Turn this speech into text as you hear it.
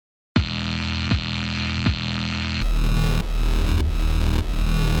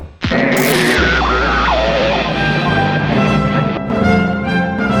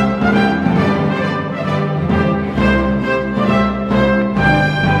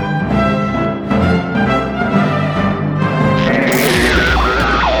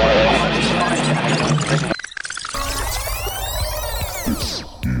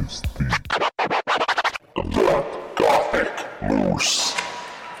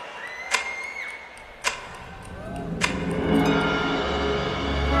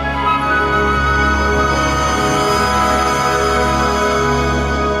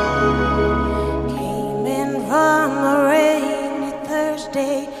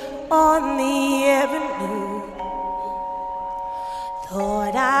on the avenue.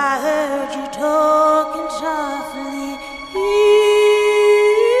 Thought I heard you talking softly.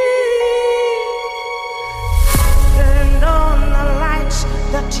 Turned on the lights,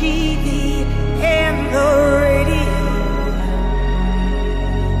 the TV and the radio.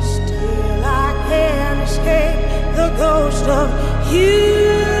 Still I can't escape the ghost of you.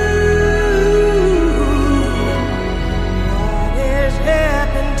 What has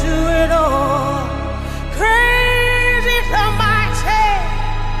happened to it all? Crazy, somebody say.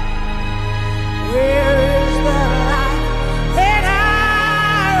 Where is the light that I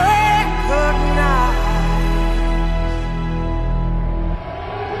recognize?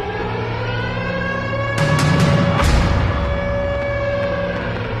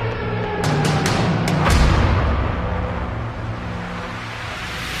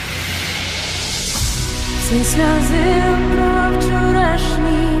 Ці сльози про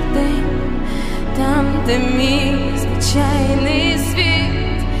вчорашній день, там, де мій звичайний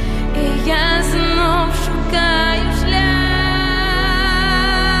світ, і я знов шукаю шлях,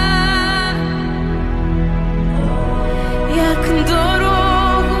 як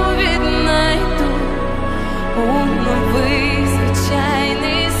дорогу віднайду у новий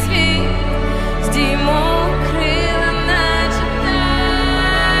звичайний світ, здійму крила наче птах.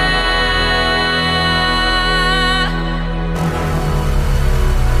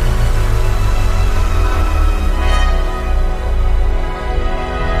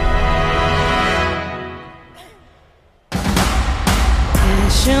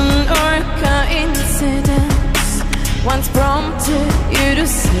 Passion or coincidence once prompted you to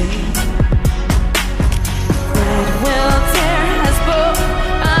say, Pride will tear us both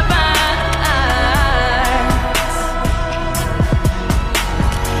apart.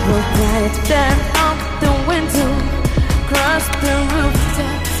 Will pride turn out the window, cross the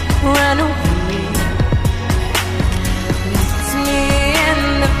rooftops, run away? Left me in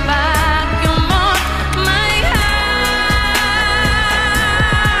the vacuum of my heart.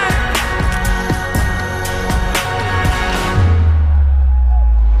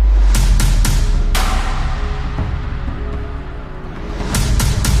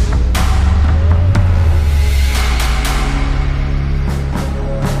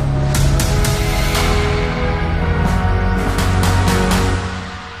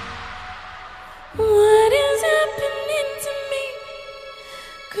 What is happening to me?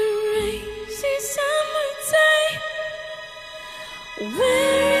 Crazy summertime.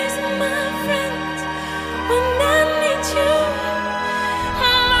 Where is my friend when I need you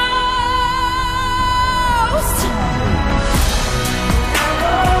most? I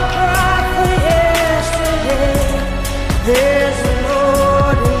won't cry for yesterday. There's an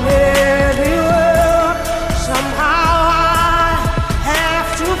ordinary world. Somehow I have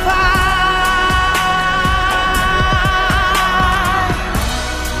to fight.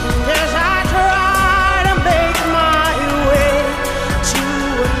 And as I try to make my way to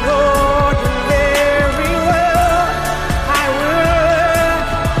an ordinary world, I learn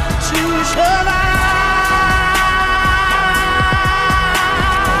to survive.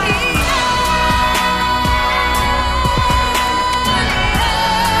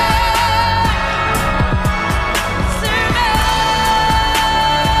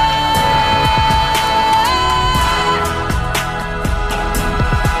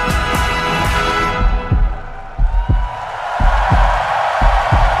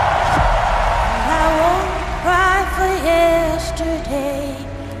 I won't cry for yesterday.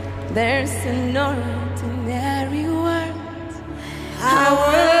 There's an ordinary world. I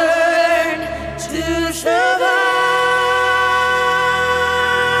learn to survive.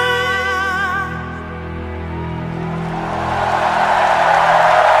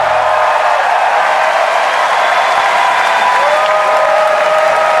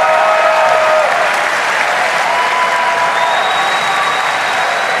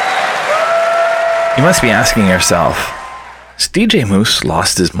 You must be asking yourself, has DJ Moose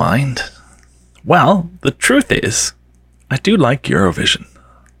lost his mind? Well, the truth is, I do like Eurovision.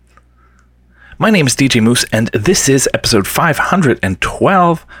 My name is DJ Moose, and this is episode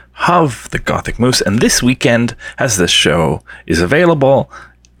 512 of the Gothic Moose, and this weekend, as this show is available,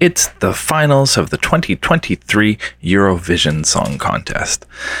 it's the finals of the 2023 Eurovision Song Contest.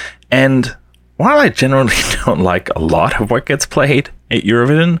 And while I generally don't like a lot of what gets played at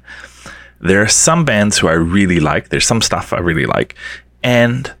Eurovision, there are some bands who I really like. There's some stuff I really like.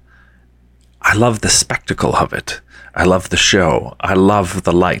 And I love the spectacle of it. I love the show. I love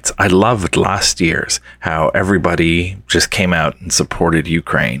the lights. I loved last year's, how everybody just came out and supported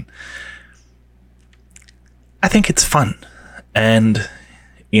Ukraine. I think it's fun. And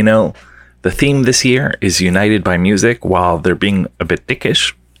you know, the theme this year is united by music. While they're being a bit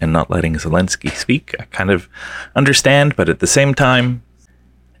dickish and not letting Zelensky speak, I kind of understand, but at the same time,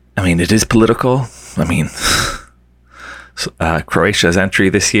 I mean, it is political. I mean, Croatia's entry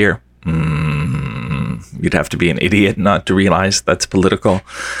this year, you'd have to be an idiot not to realize that's political.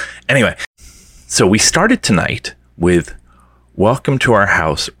 Anyway, so we started tonight with Welcome to Our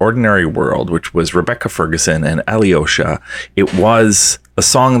House, Ordinary World, which was Rebecca Ferguson and Alyosha. It was a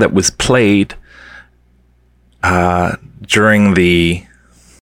song that was played during the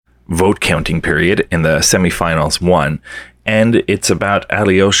vote counting period in the semifinals 1. And it's about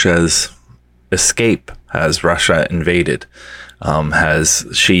Alyosha's escape as Russia invaded. Has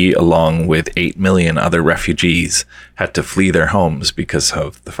she, along with 8 million other refugees, had to flee their homes because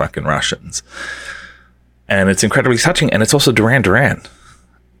of the fucking Russians. And it's incredibly touching. And it's also Duran Duran.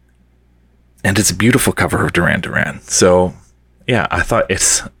 And it's a beautiful cover of Duran Duran. So, yeah,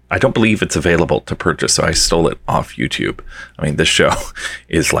 I don't believe it's available to purchase. So I stole it off YouTube. I mean, this show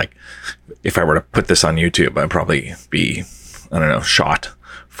is like, if I were to put this on YouTube, I'd probably be, I don't know, shot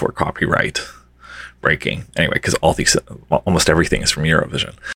for copyright breaking. Anyway, because almost everything is from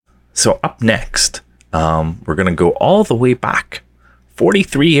Eurovision. So up next, we're going to go all the way back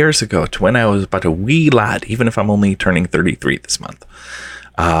 43 years ago to when I was but a wee lad, even if I'm only turning 33 this month.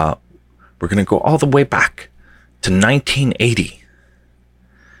 We're going to go all the way back to 1980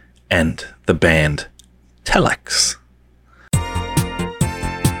 and the band Telex.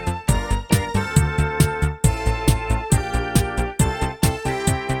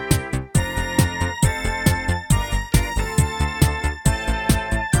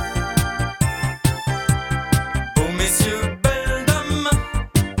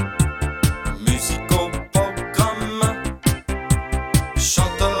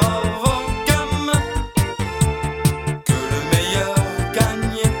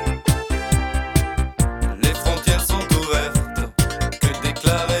 Les frontières sont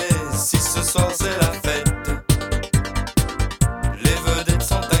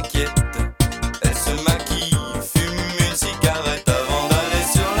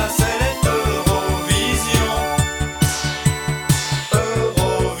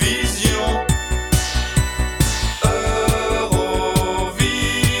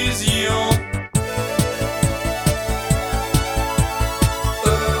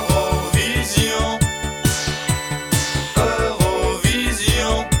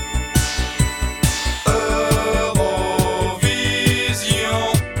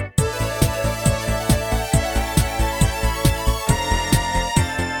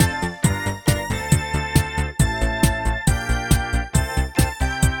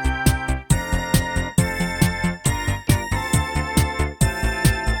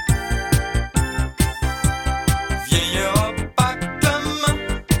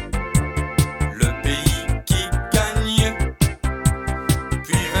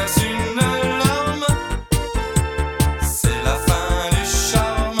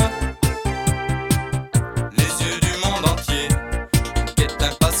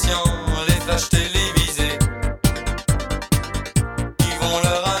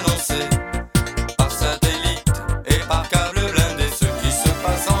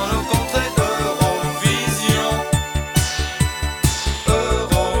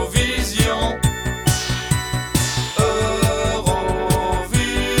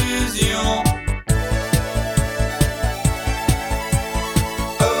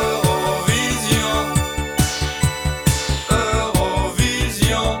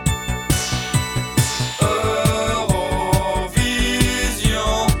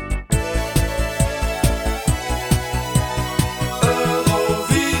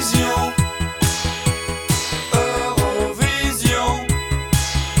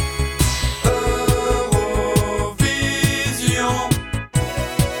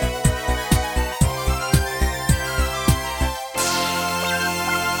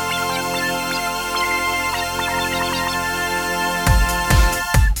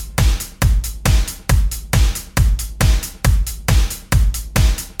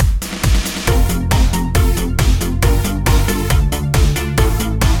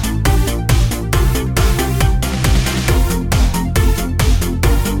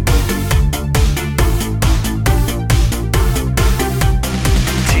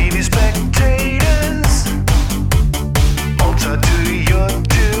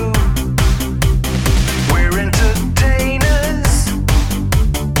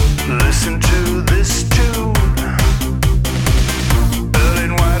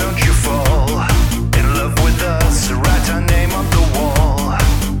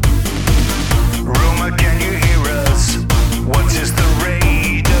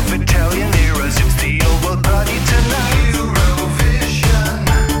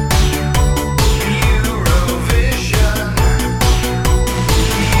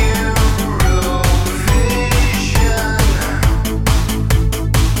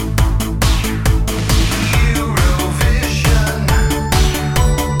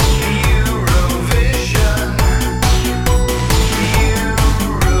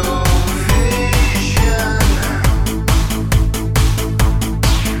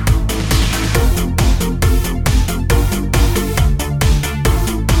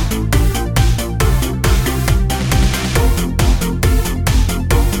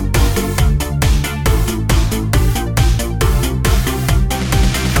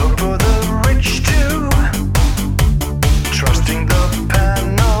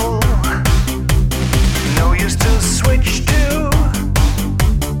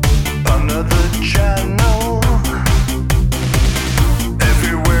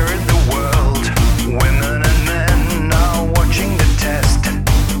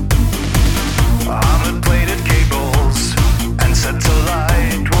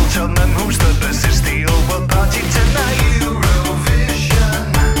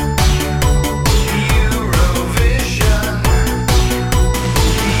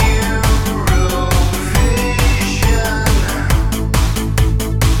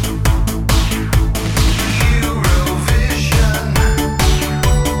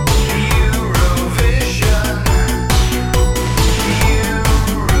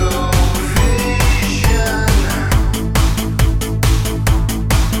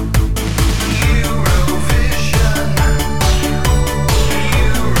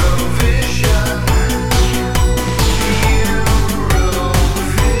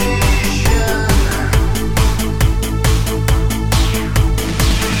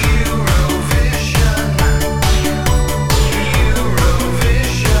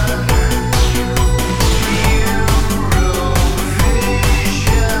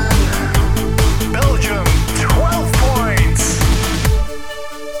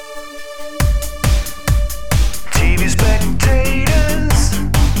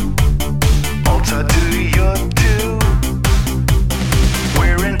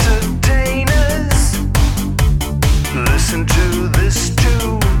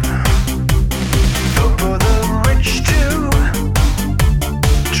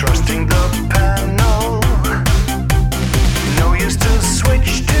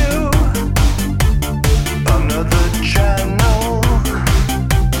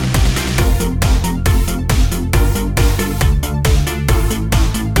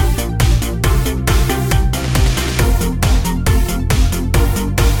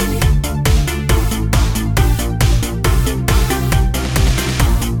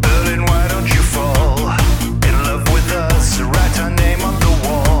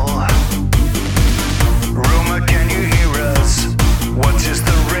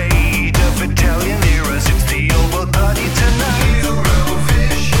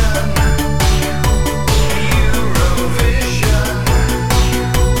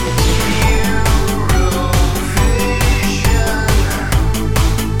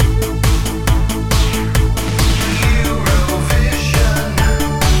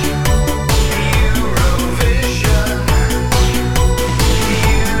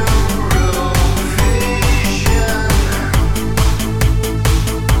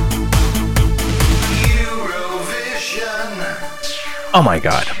Oh my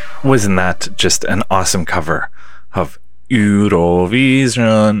god, wasn't that just an awesome cover of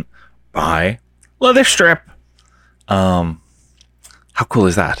Eurovision by Leather Strip? How cool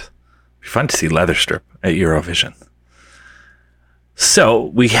is that? It'd be fun to see Leather Strip at Eurovision. So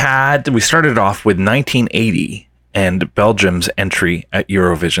we started off with 1980 and Belgium's entry at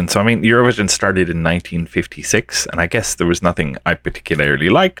Eurovision. So I mean, Eurovision started in 1956, and I guess there was nothing I particularly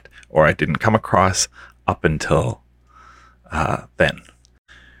liked or I didn't come across up until then.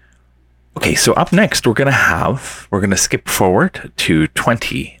 Okay, so up next we're gonna skip forward to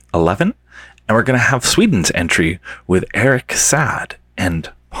 2011, and we're gonna have Sweden's entry with Erik Saade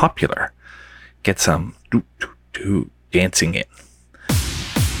and Popular. Get some dancing in.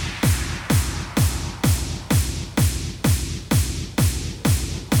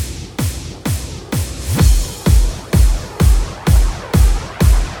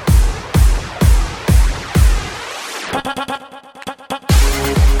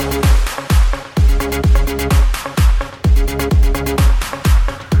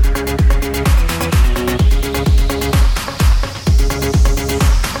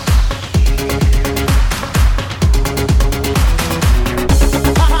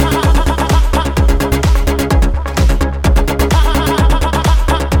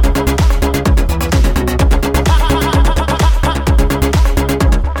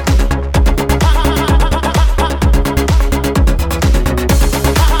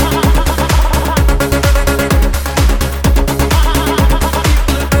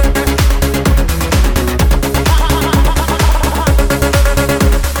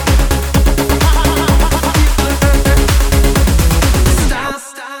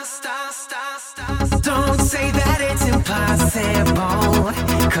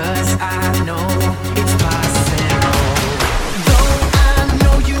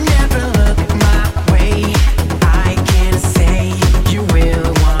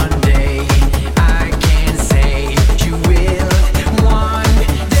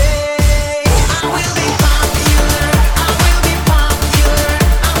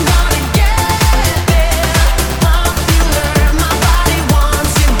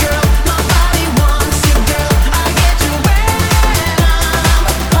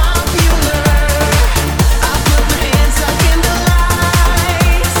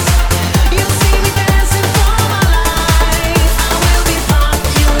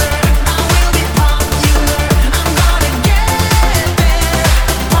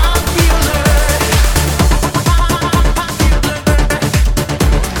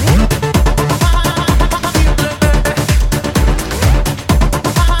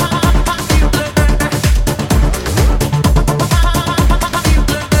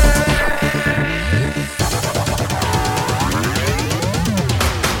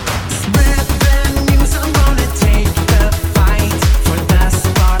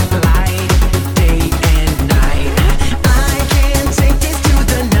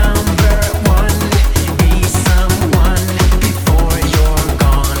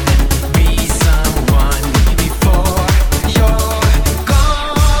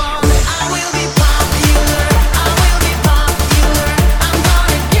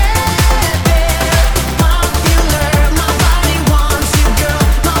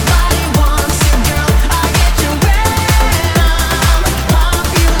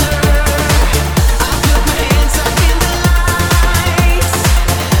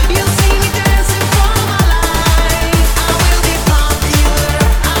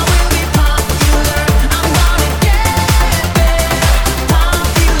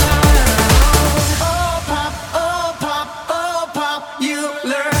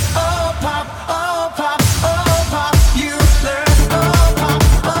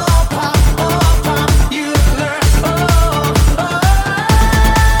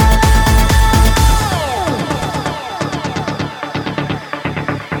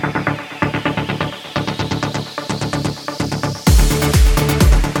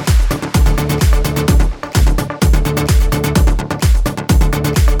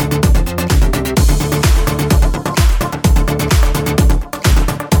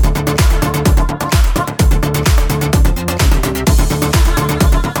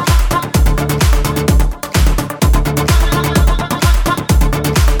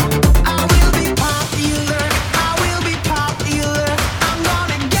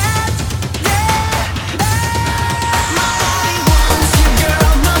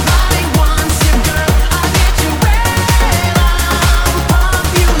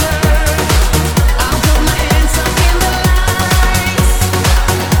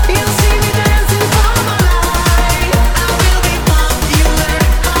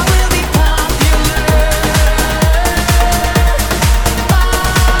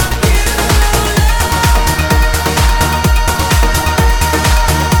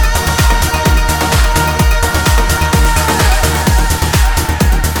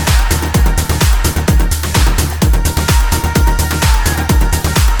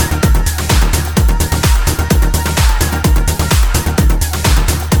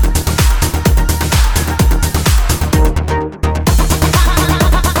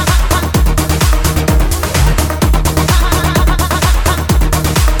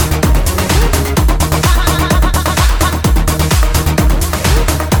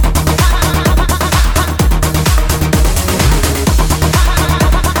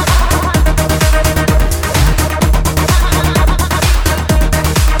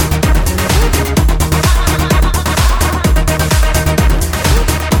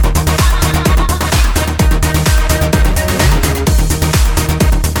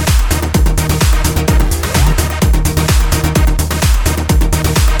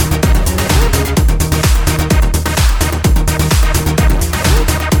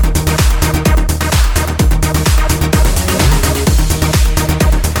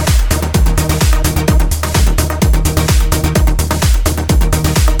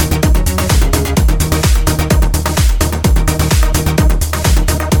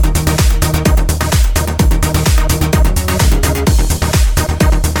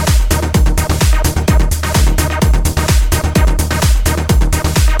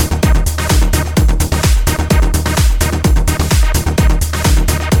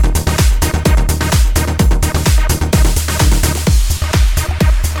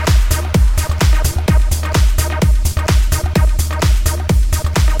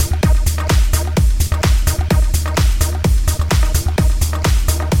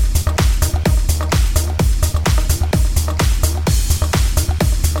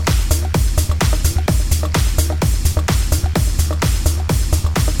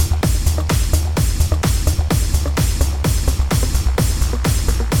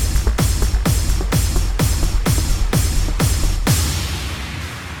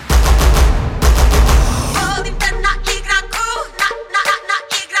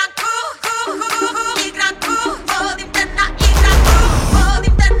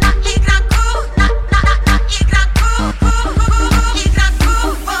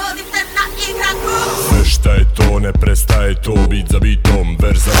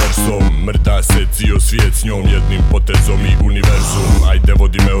 s njom jednim potezom i univerzum. Ajde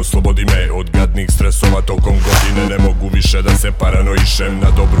vodi me, oslobodi me od gadnih stresova tokom godine. Ne mogu više da se paranoišem, na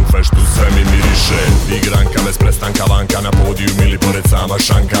dobru feštu sve mi miriše. Igranka bez prestanka vanka, na podijum ili pored sama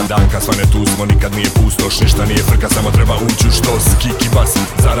šanka. Danka svane tu smo, nikad nije pustoš, ništa nije frka, samo treba ući u štos. Kiki bas,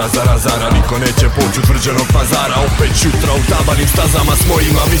 zara, zara, zara, niko neće poći u tvrđenog pazara. Opet jutra u tabanim stazama s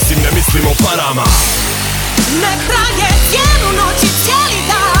mojima, mislim ne mislim o parama. Nek traje cijelu noć i cijeli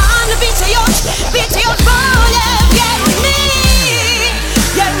dan, biće još bolje, vjeruj mi,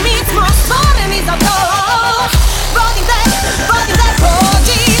 jer mi smo stvoreni za to. Vodim te,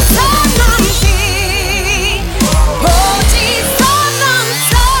 pođi sa mnom ti, pođi sa mnom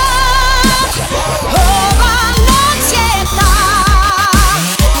sad, ova noć je ta,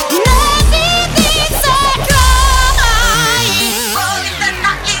 ne vidi se kraj. Volim te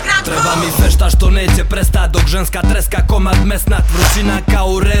na igranku. Treba mi fešta što neće prestat, dok ženska treska komad mesnat. Vrućina kao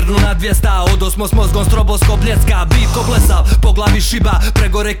u rernu na 200, odosmo s mozgom stroboskop bljeska. Bit ko blesav, po glavi šiba,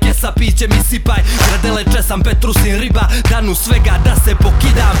 pregore kesa, piće mi sipaj. Gradele česam, petrusin riba, danu svega da se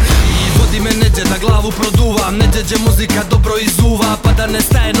pokidam. I vodi me neđe da glavu produvam, neđe muzika dobro izuva, pa da ne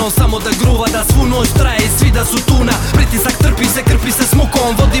staje no samo da gruva, da svu noć traje i svi da su tuna. Pritisak trpi se, krpi se s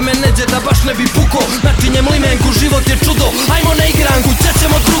mukom, vodi me neđe da baš ne bi puko. Načinjem limenku, život je čudo, ajmo na igranku,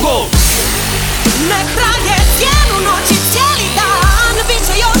 ćećemo drugo. Nek traje cijelu noć i cijeli dan,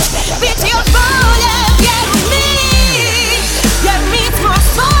 biće još bolje, vjeruj mi, jer mi smo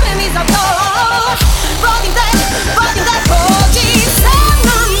stvoreni za to. Vodim te, pođi sa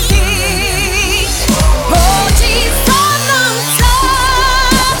mnom ti, pođi sa mnom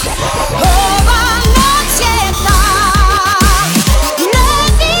sad, ova noć je ta, ne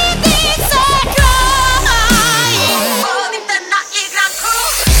vidi se kraj. Vodim te na igranku.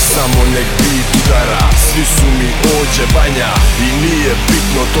 Samo nek bit udara, svi su mi ođe banja. I nije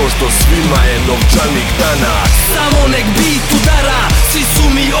bitno to što svima je novčanik danas. Samo nek bit udara, svi su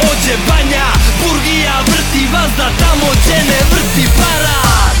mi ođe banja. Burgija vrti vazda tamo gdje ne vrti para.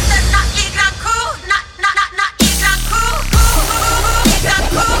 Volim te na igranku, na igranku, igranku.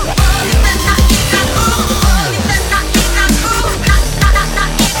 Volim te na igranku, volim te na igranku, na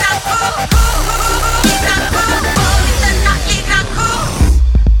igranku, igranku. Volim te na igranku.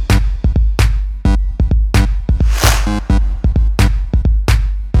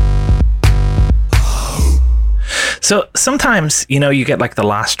 So sometimes, you get like the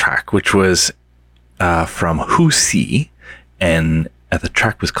last track, which was from Husi, and the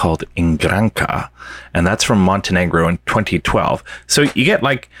track was called Igranka, and that's from Montenegro in 2012. So you get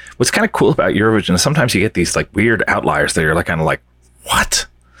like, what's kind of cool about Eurovision is sometimes you get these like weird outliers that you're like kind of like, what?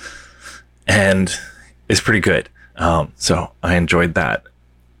 And it's pretty good. So I enjoyed that.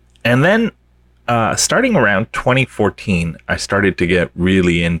 And then starting around 2014, I started to get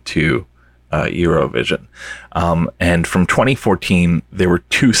really into Eurovision. And from 2014, there were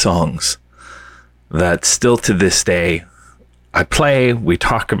two songs that still to this day I play, we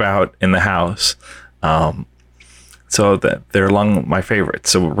talk about in the house. So that they're among my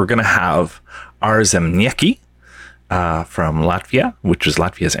favorites. So we're going to have Aarzemnieki from Latvia, which is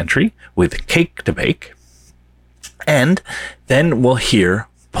Latvia's entry, with Cake to Bake. And then we'll hear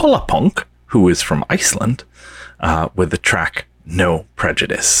Pollapönk, who is from Iceland, with the track No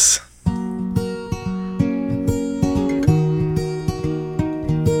Prejudice.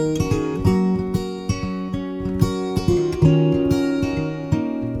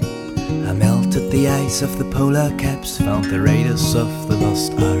 The ice of the polar caps, found the raiders of the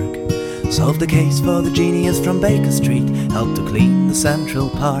lost ark, solved the case for the genius from Baker Street, helped to clean the Central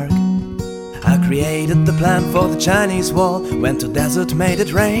Park. I created the plan for the Chinese wall, went to desert, made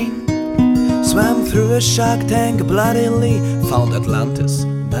it rain, swam through a shark tank bloodily, found Atlantis,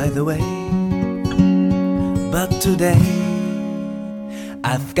 by the way. But today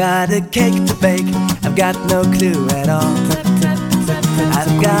I've got a cake to bake, I've got no clue at all.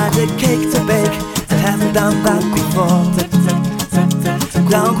 I've got a cake to bake, I haven't done that before.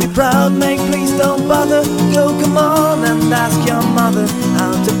 Don't be proud, mate, please don't bother. Go, come on and ask your mother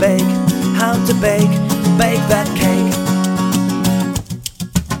how to bake that cake.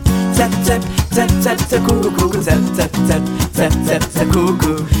 Tap, tap, tap, tap, tap, cuckoo, cuckoo, tap, tap, tap, tap, tap, tap,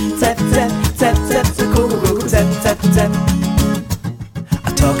 cuckoo. Tap, tap, tap, tap, tap, cuckoo, cuckoo, tap, tap, tap.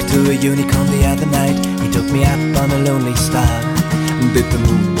 I talked to a unicorn the other night, he took me up on a lonely star. Did the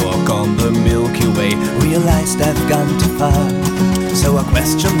moonwalk on the Milky Way, realized I've gone too far. So I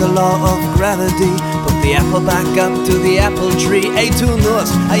questioned the law of gravity, put the apple back up to the apple tree. Ate 2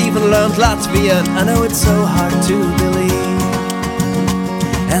 nuts, I even learned Latvian, I know it's so hard to believe.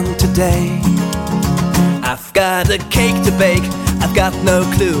 And today I've got a cake to bake, I've got no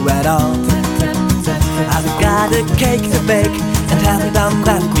clue at all. I've got a cake to bake and haven't done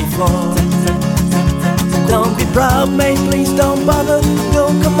that before. Don't be proud, mate, please don't bother.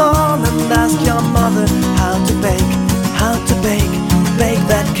 Go, come on and ask your mother how to bake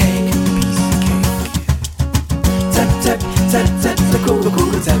that cake. Piece of cake. Tap, tap, tap, tap, the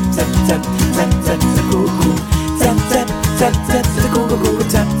cuckoo, tap, tap, tap, tap, tap, the cuckoo. Tap, tap, tap, tap, the cuckoo,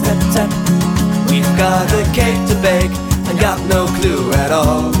 tap, tap, tap. We've got a cake to bake and got no clue at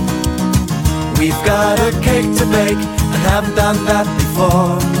all. We've got a cake to bake and haven't done that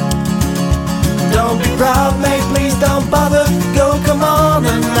before. Don't be proud, mate, please don't bother. Go, come on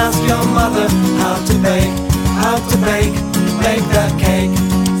and ask your mother how to bake that cake.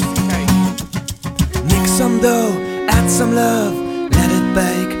 Mix some dough, add some love, let it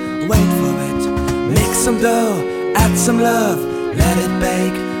bake, wait for it. Mix some dough, add some love, let it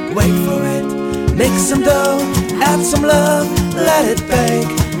bake, wait for it. Mix some dough, add some love, let it bake,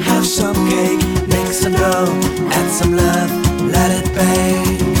 have some cake. Mix some dough, add some love, let it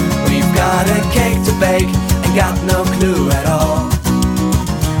bake. We've got a cake to bake and got no clue at all.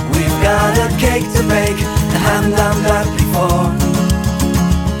 We've got a cake to bake and haven't done that before.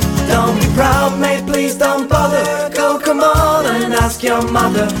 Don't be proud, mate, please don't bother. Go, come on and ask your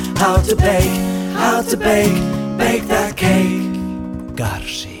mother how to bake that cake.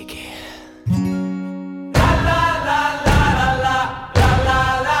 Garshigi.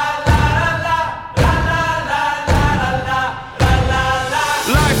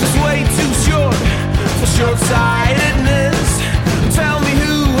 Short-sightedness. Tell me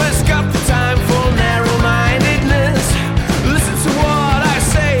who has got the time for narrow-mindedness. Listen to what I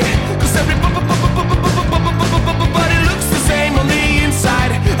say, 'cause everybody looks the same on the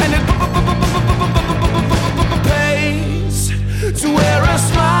inside, and it pays to wear a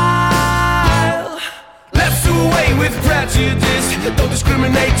smile. Let's do away with prejudice. Don't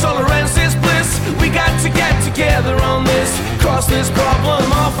discriminate, tolerance is bliss. We got to get together on this, cross this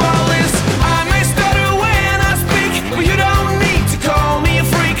problem off our list. I may stutter when I speak, but you don't need to call me a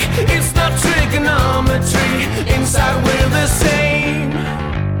freak. It's not trigonometry, inside we're the same.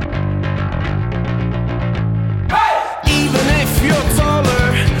 Hey! Even if you're taller,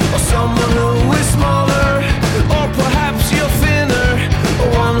 or someone who is smaller, or perhaps you're thinner, or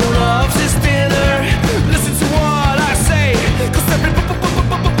one who loves his dinner. Listen to what I say, 'cause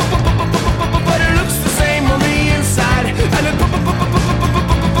everybody looks the same on the inside, and it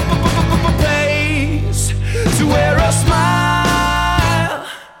pays to wear a smile.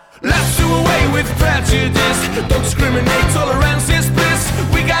 Let's do away with prejudice. Don't discriminate, tolerance is bliss.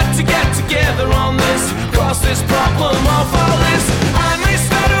 We got to get together on this, cross this problem off our list. I may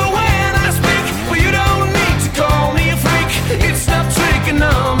stutter when I speak, but you don't need to call me a freak. It's not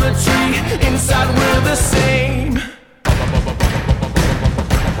trigonometry, inside we're the same.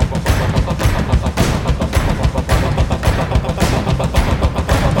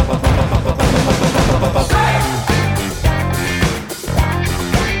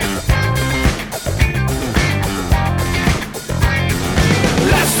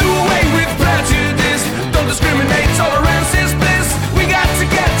 Let's do away with prejudice. Don't discriminate, tolerance is bliss. We got to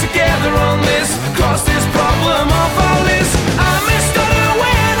get together on this, cross this problem off our list. I may stutter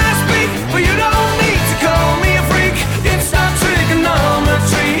when I speak, but you don't need to call me a freak. It's not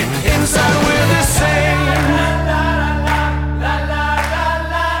trigonometry, inside we're the same.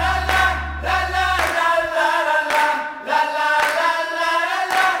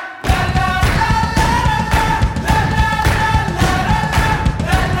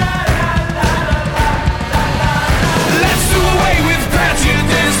 Let's do away with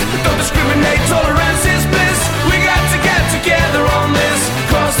prejudice. Don't discriminate, tolerance is bliss. We got to get together on this,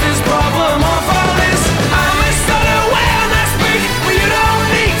 cross this problem off our list. I may stutter when I speak, but you don't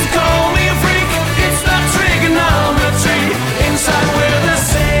need to call me a freak. It's not trigonometry, inside we're the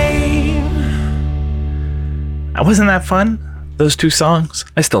same. Wasn't that fun? Those two songs,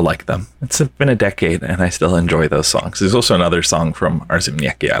 I still like them. It's been a decade and I still enjoy those songs. There's also another song from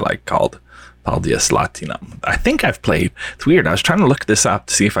Aarzemnieki I like called Paldies Latinam. I think I've played, it's weird, I was trying to look this up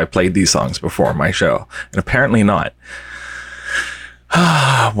to see if I played these songs before my show, and apparently not.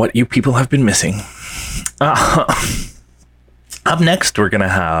 What you people have been missing. Up next, we're going to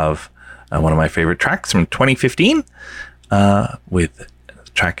have one of my favorite tracks from 2015 with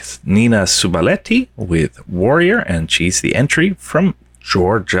track Nina Sublatti with Warrior, and she's the entry from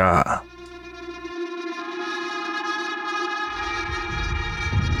Georgia.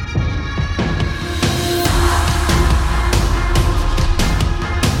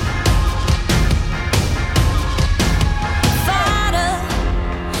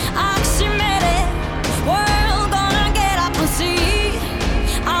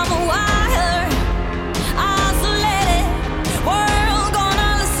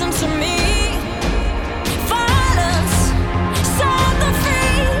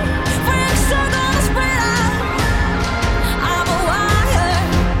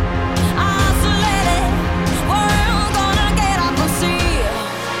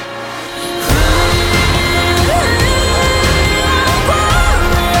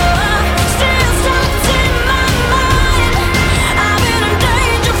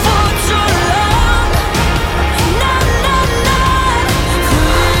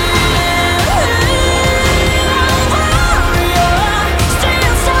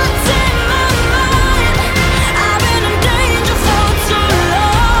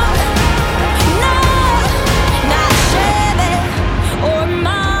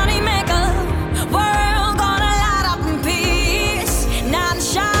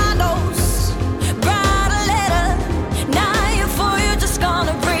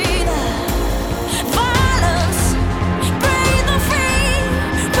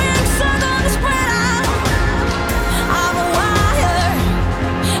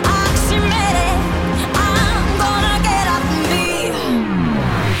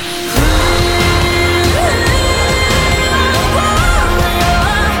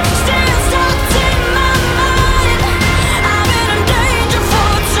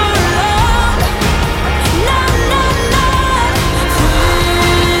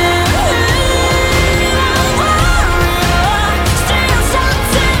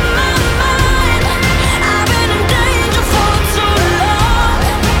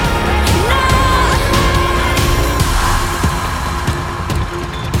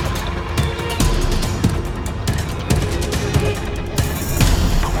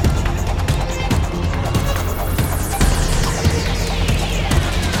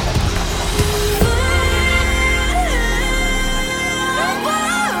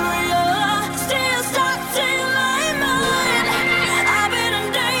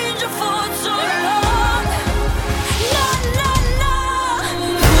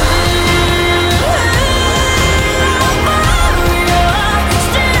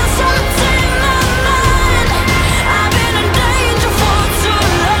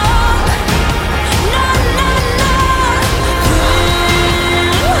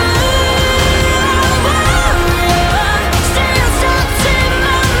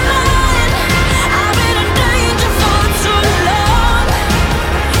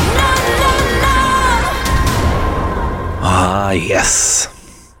 Yes.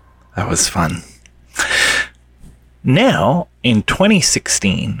 That was fun. Now, in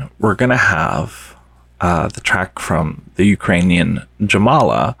 2016, we're going to have the track from the Ukrainian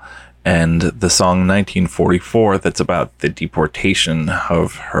Jamala and the song 1944 that's about the deportation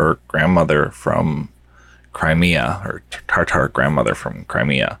of her grandmother from Crimea, her Tatar grandmother from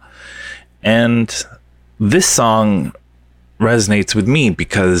Crimea. And this song resonates with me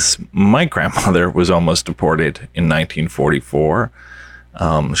because my grandmother was almost deported in 1944.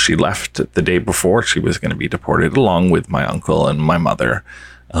 She left the day before she was going to be deported, along with my uncle and my mother.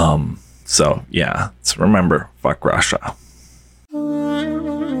 So yeah, let's remember, fuck Russia.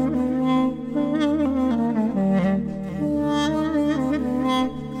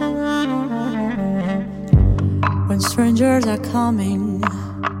 When strangers are coming,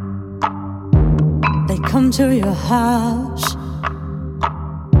 they come to your house,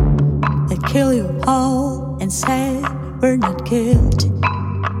 they kill you all and say we're not guilty,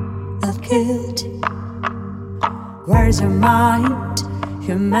 not guilty. Where's your mind?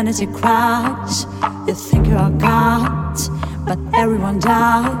 Humanity cries. You think you are God, but everyone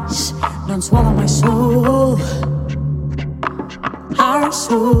dies. Don't swallow my soul, our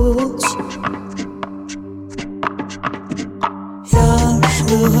souls.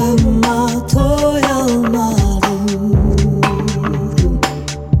 Yaşlığıma doyamadım.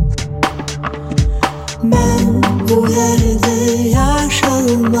 Ben bu yerde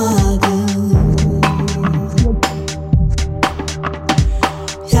yaşamadım.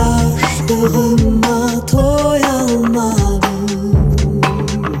 Yaşlığıma doyamadım.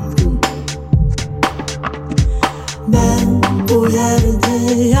 Ben bu yerde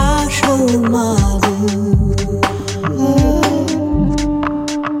yaşamadım.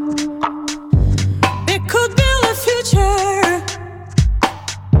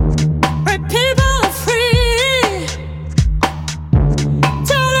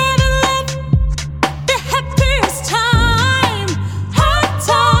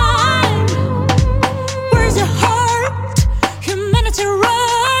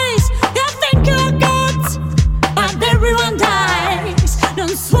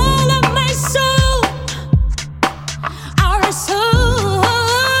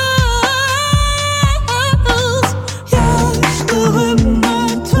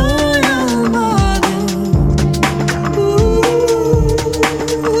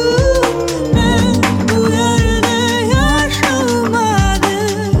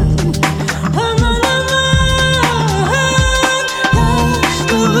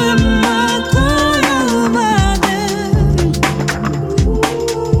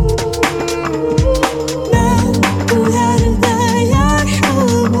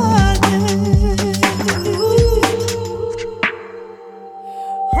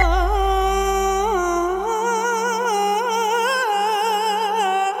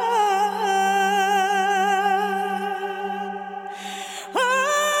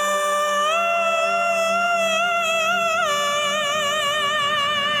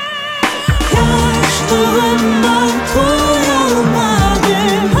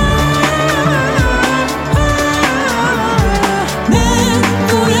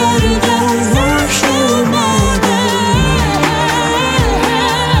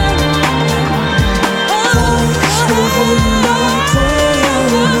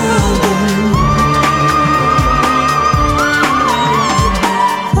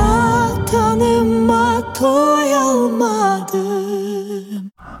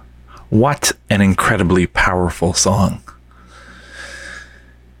 What an incredibly powerful song.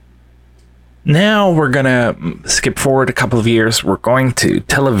 Now we're going to skip forward a couple of years. We're going to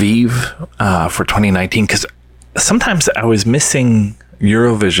Tel Aviv for 2019 because sometimes I was missing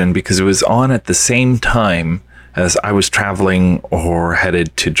Eurovision because it was on at the same time as I was traveling or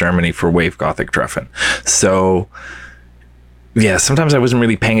headed to Germany for Wave Gothic Treffen. So yeah, sometimes I wasn't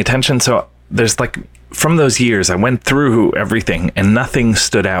really paying attention. So there's like, from those years, I went through everything and nothing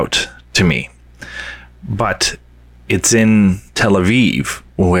stood out to me. But it's in Tel Aviv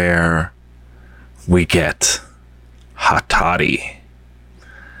where we get Hatari.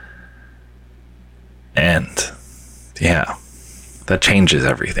 And yeah, that changes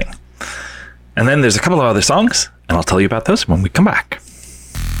everything. And then there's a couple of other songs, and I'll tell you about those when we come back.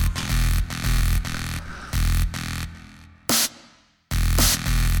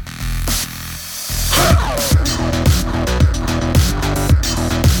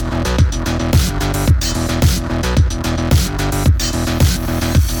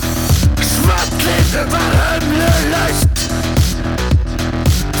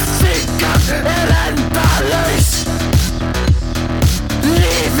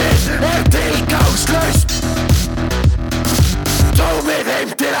 Livet er tilgangsløst.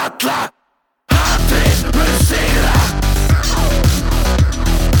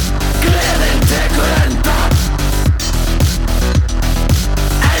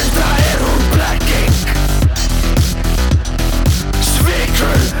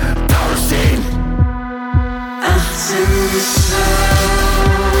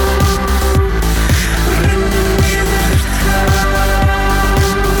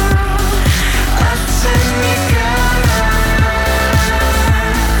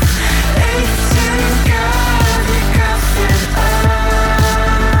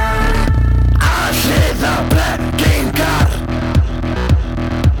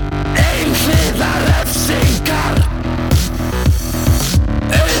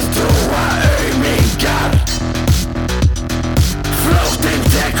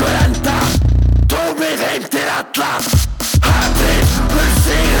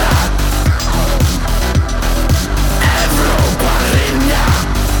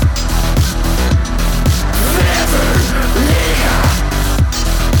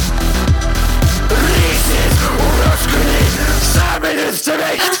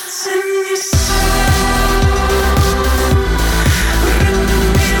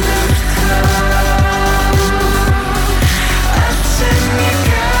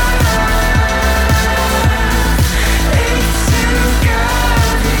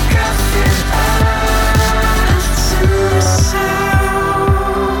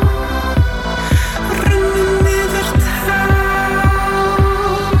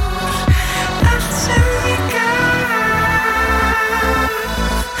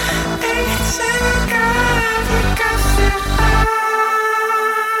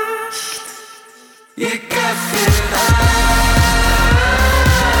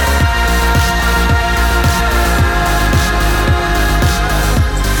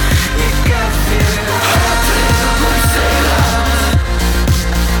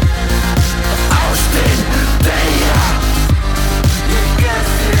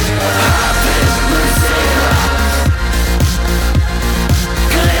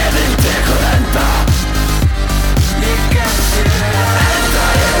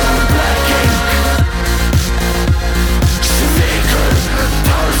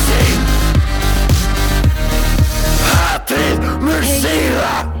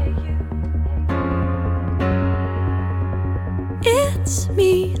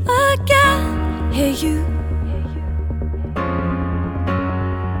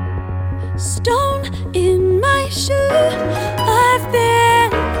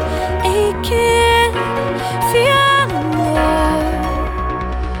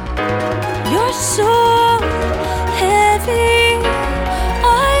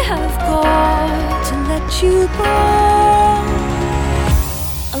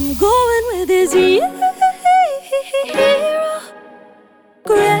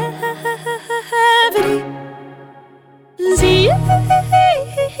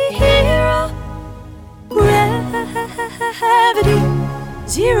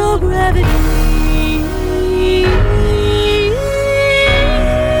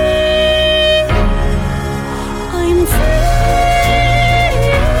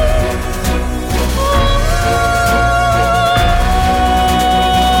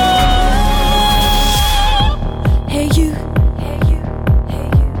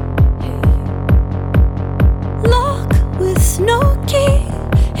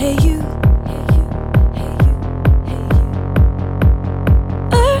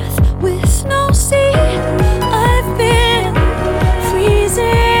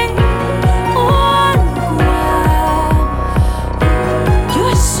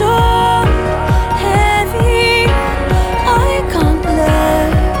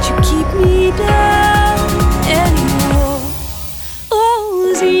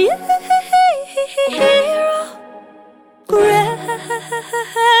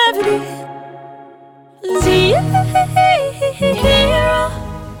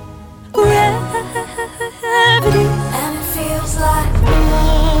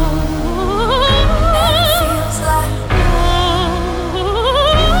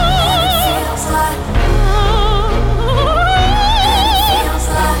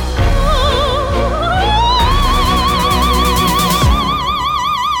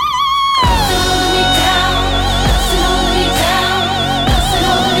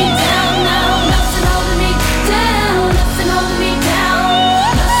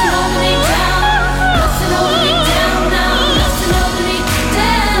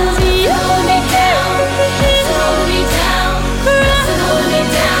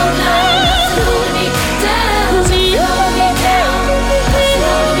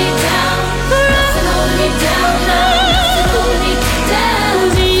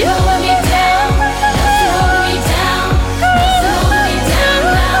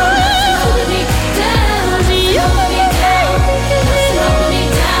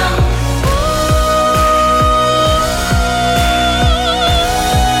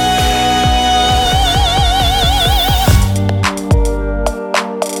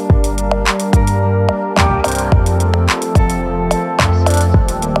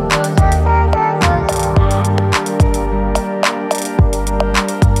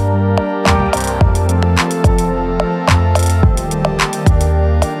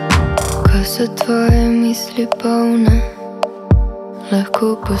 misli polne.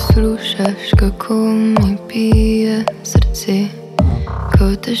 Lahko poslušaš, kako mi bije srce,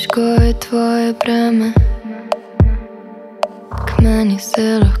 kako težko je tvoje breme. K meni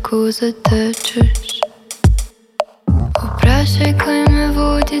se lahko zatečeš. Vprašaj, kaj me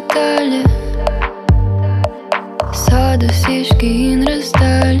vodi dalje. So dosežki in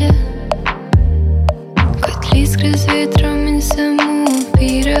razdalje, kot list gre z vetrom in se mu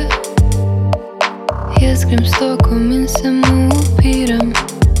upira. Jaz grem s tokom in se mu upiram.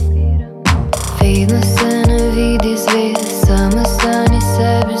 Vidno se ne vidi zvijest, samo stani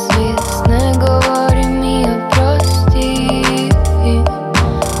sebi zvijest. Ne govori mi oprosti.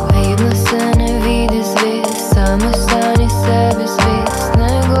 Vidno se ne vidi zvijest, samo stani sebi zvijest.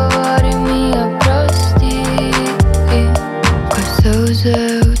 Ne govori mi oprosti. Ko suze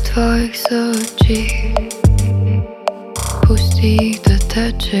u tvojih soči, pusti ih da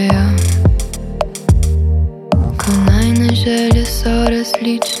tečejo. Ko najne želje so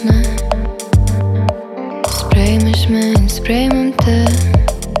različne, sprejmeš me in sprejmem te.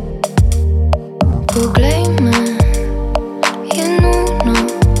 Poglej me, je nujno,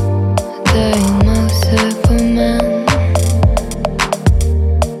 da ima vse pomen.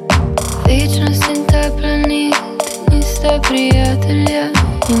 Večnost in ta planet nista prijatelja,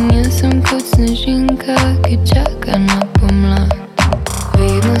 in jaz sem kot snežinka, ki čaka na pomlad.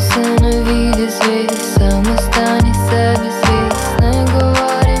 Vedno se ne vidi zvijest, samo stani sebi zvijest. Ne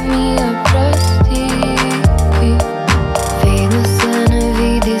govori mi oprosti. Vedno se ne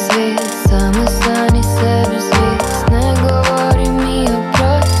vidi zvijest, samo stani sebi zvijest. Ne govori mi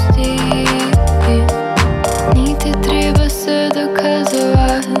oprosti. Niti treba se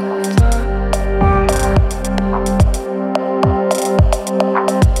dokazovati.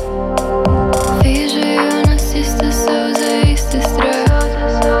 Vežejo nas iste solze, iste strah.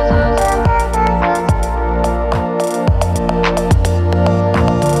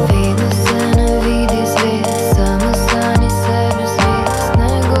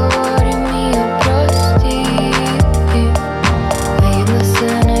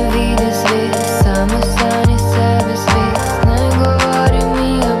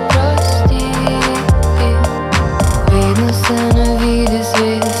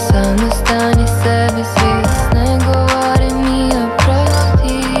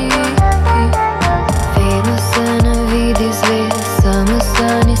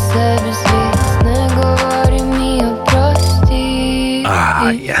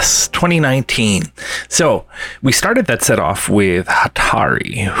 Yes, 2019. So we started that set off with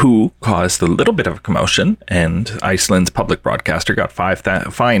Hatari, who caused a little bit of a commotion, and Iceland's public broadcaster got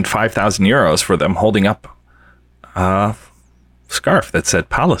fined 5,000 euros for them holding up a scarf that said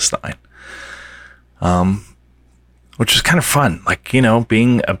Palestine, which was kind of fun, like, you know,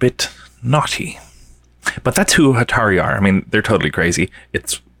 being a bit naughty. But that's who Hatari are. I mean, they're totally crazy.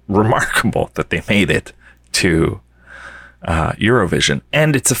 It's remarkable that they made it to Eurovision,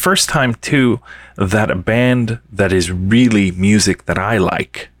 and it's the first time too that a band that is really music that I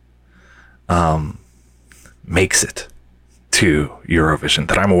like makes it to Eurovision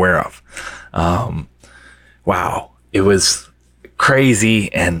that I'm aware of. Wow, it was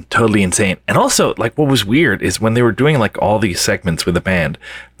crazy and totally insane. And also, like, what was weird is when they were doing like all these segments with the band,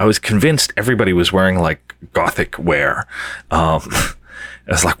 I was convinced everybody was wearing like Gothic wear. I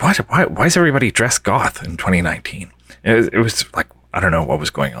was like, what? Why is everybody dressed goth in 2019? It was like, I don't know what was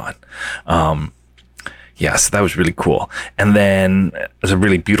going on. Yeah, so that was really cool. And then there's a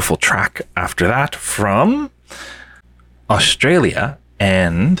really beautiful track after that from Australia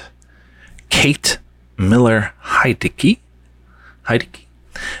and Kate Miller-Heidke.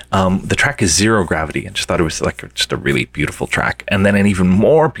 The track is Zero Gravity. I just thought it was like just a really beautiful track. And then an even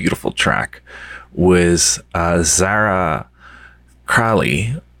more beautiful track was Zara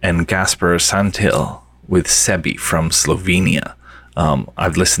Krali and Gasper Santil with Sebi from Slovenia.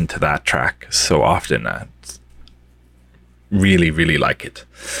 I've listened to that track so often. I really, really like it.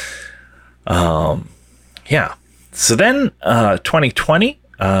 Yeah. So then 2020,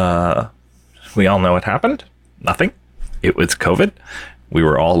 we all know what happened. Nothing. It was COVID. We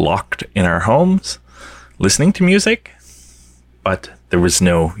were all locked in our homes listening to music, but there was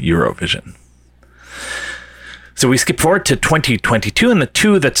no Eurovision. So we skip forward to 2022, and the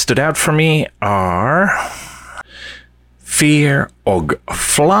two that stood out for me are Fear og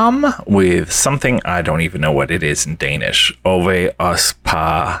Flamme with something, I don't even know what it is in Danish. Ove os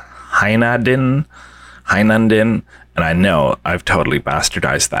pa Heinandin, and I know I've totally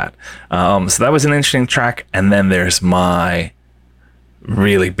bastardized that. So that was an interesting track, and then there's my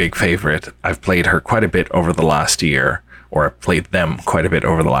really big favorite. I've played her quite a bit over the last year, or I've played them quite a bit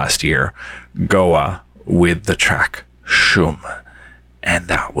over the last year, Goa, with the track Shum, and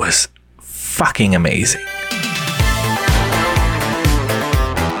that was fucking amazing.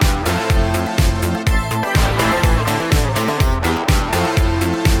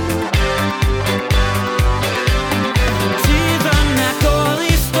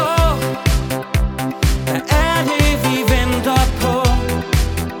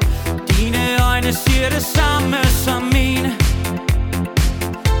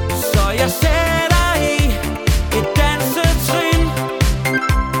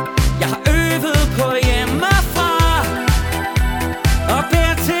 Jeg har øvet på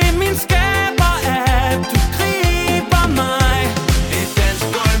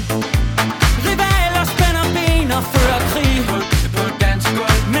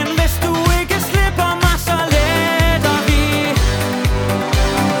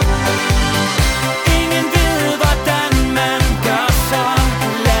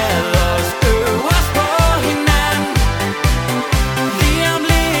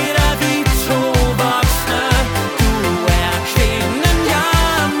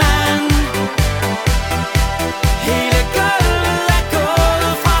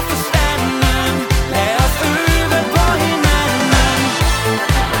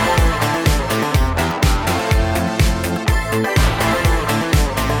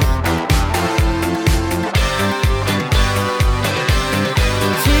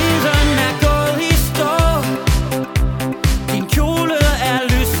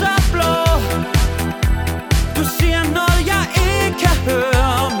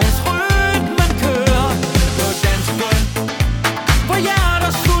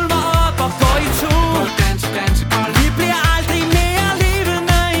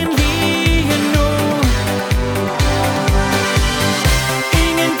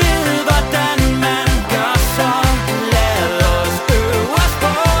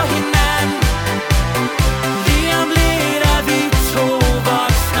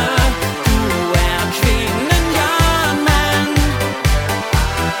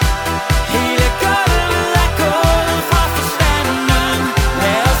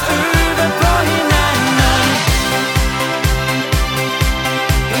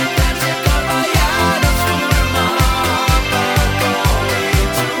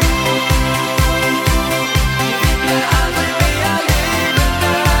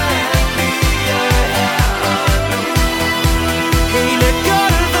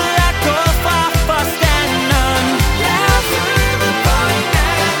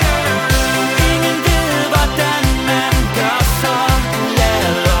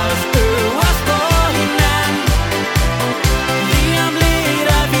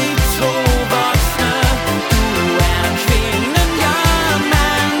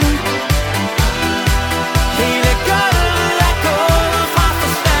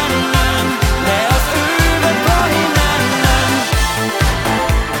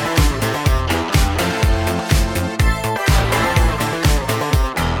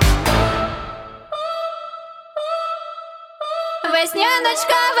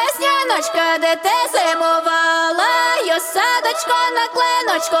Весняночка, весняночка, де ти зимувала, я садочко на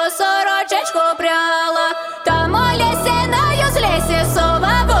клиночку, сорочечку пряла. Там у лісі, на юзлісі,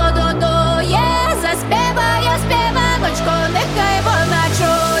 сова воду дує, заспіваю співаночку, нехай вона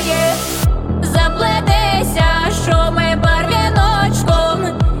чує. Заплетися, шуми барвіночком,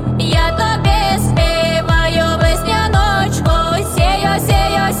 я тобі співаю весняночку, сію,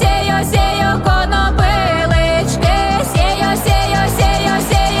 сію, сію, сію, конопилички, сію, сію, сію,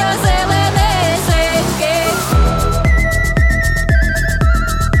 сію, зеленисеньки.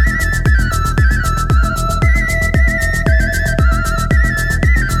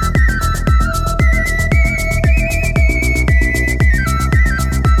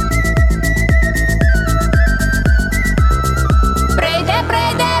 Прийде,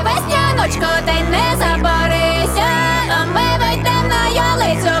 прийде весняночко, та й не забарися, а ми вийдем на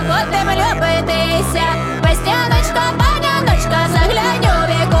ялицю, будем любитися. Весняночка, паняночка, заглянь у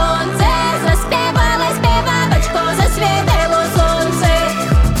віконце, заспівали співаночку, засвітило сонце.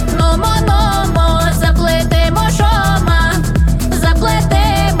 Нумо, нумо, заплетимо шома,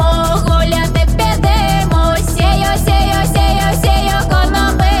 заплетимо, гуляти підемо, сію, сію, сію, сію,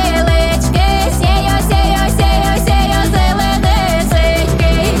 конопилички, сію, сію, сію, сію,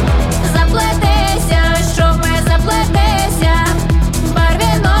 зеленисеньки. Заплетися, шуми, заплетися,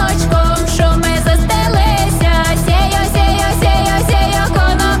 барвіночком шуми застелися, сію, сію, сію, сію,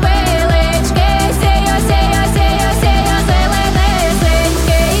 конопилички, сію, сію, сію, сію,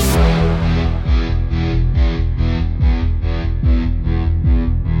 зеленисеньки.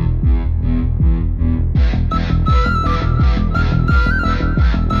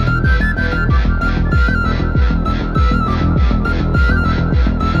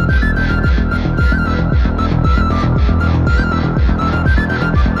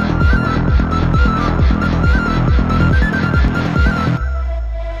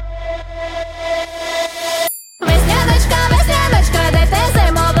 Весняночка, весняночка, де ти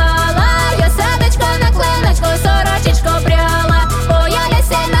зимувала, я садочко на клиночку, сорочечку пряла. У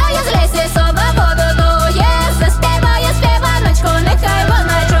ялісі, на юзлісі, сова воду дує, заспіваю співаночку, нехай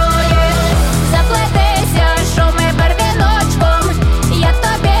вона чує. Заплетися, шуми барвіночком, я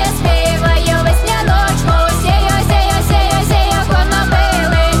тобі співаю весняночку, сію, сію, сію, сію,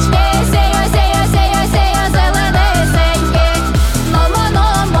 конопилички, сію, сію, сію, сію, зеленисеньки. Нумо,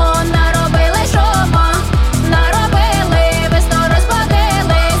 нумо, наробили шума, наробили, весну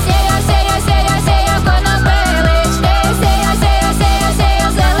розбудили, сію, сію, сію, сію, конопилички, сію, сію, сію, сію,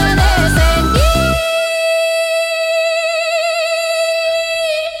 зеленисеньки.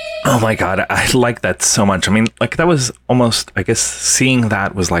 Oh my god, I like that so much. I mean, like that was almost, I guess, seeing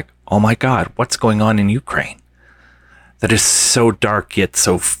that was like, oh my god, what's going on in Ukraine? That is so dark yet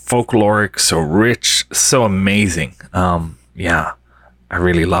so folkloric, so rich, so amazing. Yeah, I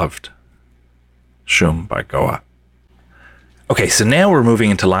really loved Shum by Goa. Okay, so now we're moving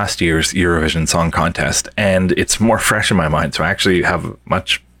into last year's Eurovision Song Contest, and it's more fresh in my mind, so I actually have a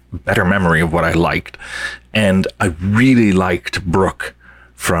much better memory of what I liked. And I really liked Brooke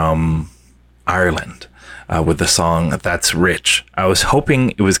from Ireland with the song That's Rich. I was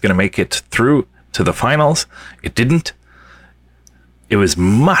hoping it was going to make it through to the finals. It didn't. It was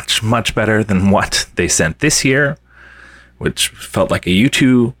much, much better than what they sent this year, which felt like a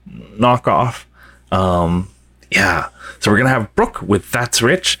U2 knockoff. Yeah. So we're going to have Brooke with That's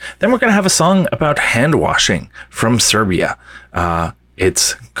Rich. Then we're going to have a song about hand washing from Serbia.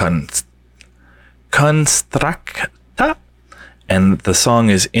 It's Konstrakta, and the song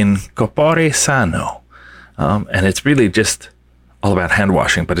is In Kopore Sano. And it's really just all about hand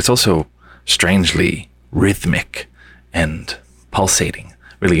washing, but it's also strangely rhythmic and pulsating.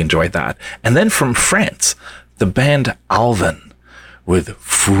 Really enjoyed that. And then from France, the band Alvin with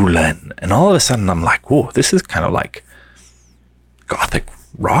Fulen. And all of a sudden I'm like, whoa, this is kind of like Gothic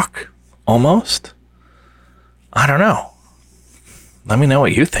rock almost. I don't know. Let me know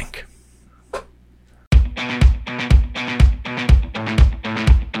what you think.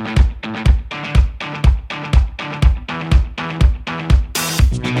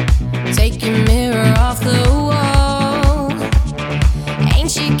 Take your mirror off the wall.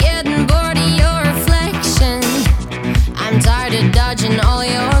 Ain't you getting bored of your reflection? I'm tired of dodging all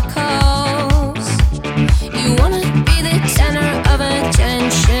your calls. You wanna be the center of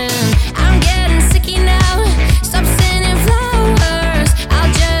attention. I'm getting sicky now. Stop sending flowers.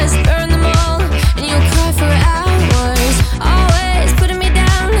 I'll just burn them all, and you'll cry for hours. Always putting me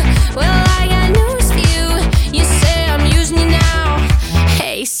down. Well, I got news for you. You say I'm using you now.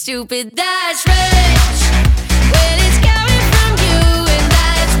 Hey, stupid, that's rich. When it's coming from you, and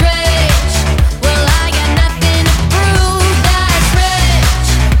that's rich. Well, I got nothing to prove. That's rich.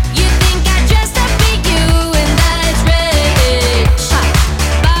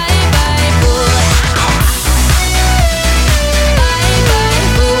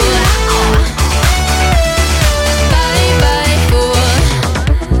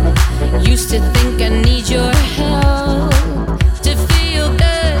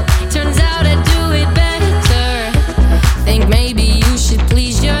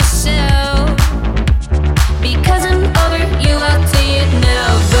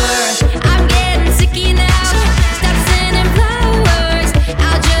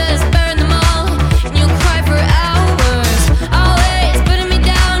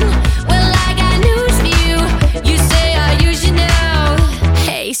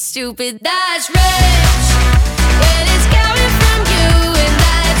 stupid. That's rich. When it's coming from you, and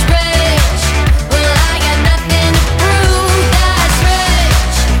that's rich. Well, I got nothing to prove. That's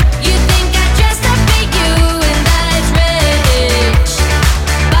rich. You think I dressed up for you, and that's rich.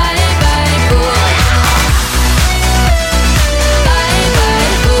 Bye bye fool. Bye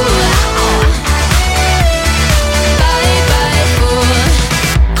bye fool. Bye bye fool.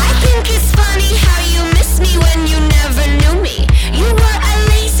 I think it's funny how you miss me when you never knew me. You were a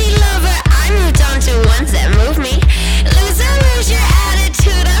lazy lover, I moved on to ones that move me. Lose your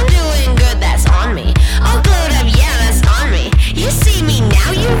attitude, I'm doing good, that's on me. All glowed up, yeah, that's on me. You see me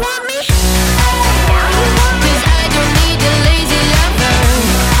now, you want me? Cause I don't need a lazy lover.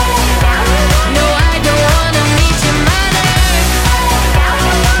 No, I don't wanna meet your mother.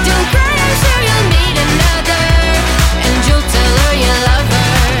 Don't cry, I'm sure you'll meet another, and you'll tell her you love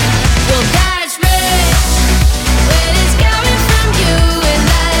her. Well, that's rich. When it's coming from you, and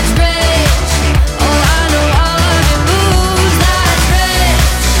that's rich. Oh, I know all of your moves, that's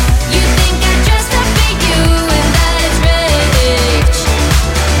rich. You think I dressed up for you, and that's rich.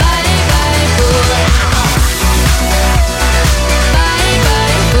 Bye bye fool. Bye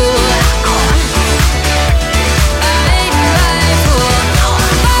bye fool. Bye bye fool. Bye bye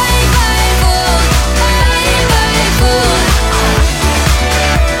fool. Bye bye fool.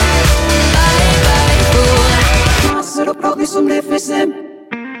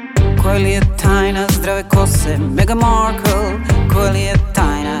 Koja li je tajna zdrave kose, Meghan Markle? Koja li je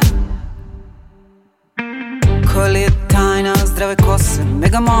tajna? Koja li je tajna zdrave kose,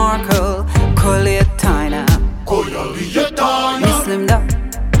 Meghan Markle? Koja li je tajna? Koja li je tajna? Mislim da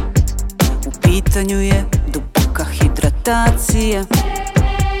u pitanju je duboka hidratacija.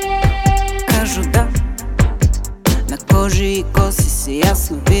 Kažu da na koži i kosi se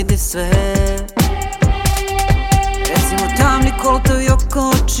jasno vidi sve. Recimo tamni kolotovi oko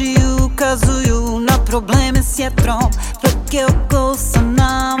očiju ukazuju na probleme s jetrom. Pleke oko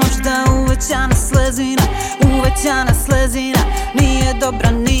usana, možda uvećana slezina. Nije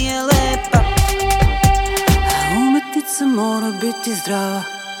dobra, nije lepa. Umetnica mora biti zdrava.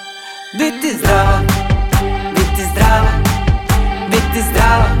 Biti zdrava, biti zdrava, biti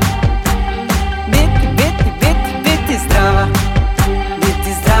zdrava. Biti zdrava,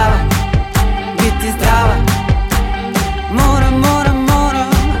 biti zdrava, biti zdrava. Moram,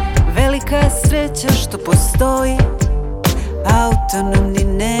 velika je sreća što postoji autonomni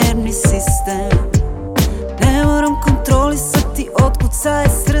nervni sistem. Ne moram kontrolisati otkucaje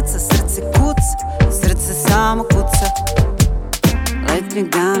srca, srce kuca, srce samo kuca. Letnjeg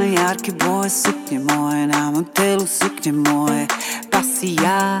dana jarke boje suknje moje, na mom telu suknje moje. Pa si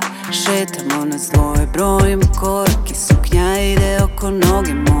ja šetamo na zloje, brojimo korake, suknja ide oko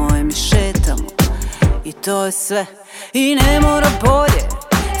noge moje. Mi šetamo i to je sve. I ne mora bolje,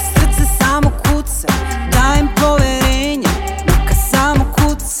 srce samo kuca. Dajem poverenje, neka samo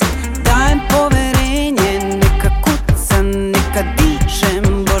kuca. Dajem poverenje, neka kuca, neka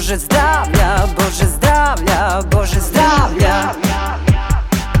dišem. Bože zdravlja, Bože zdravlja, Bože zdravlja.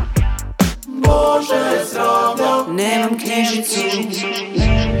 Bože zdravlja. Nemam knjižicu.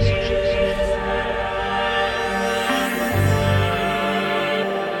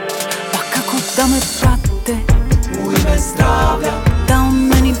 Pa kako da me prate U ime zdravlja, da o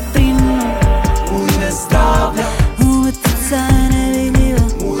meni brinu? u ime zdravlja, Umetnica je nevidljiva,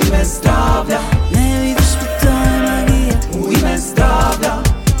 u ime zdravlja, ne vidiš mi, to je magija. u ime zdravlja.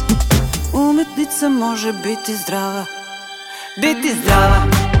 Umetnica može biti zdrava. Biti zdrava,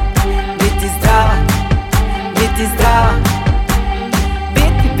 biti zdrava, biti zdrava.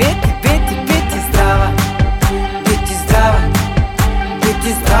 Biti zdrava, biti zdrava,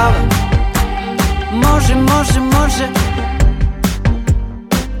 biti zdrava. Može.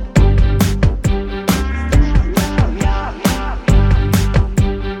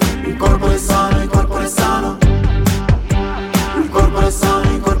 Il corpo è sano, il corpo è sano. Il corpo è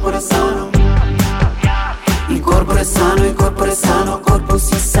sano, il corpo è sano. Il corpo è sano, il corpo è sano, corpo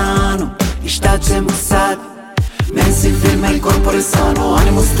si sano. I šta ćemo sad? Men si firma il corpo sano,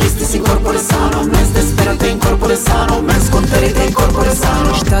 animus tristis il corpo sano, mens desperate in corpo sano, mens conterite in corpo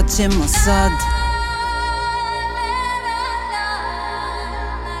sano. Šta ćemo sad?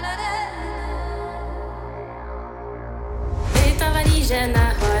 Et ta valise n'a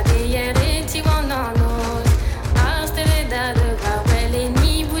pas d'hier et tu vas dans l'eau. Astrid de Gabriel et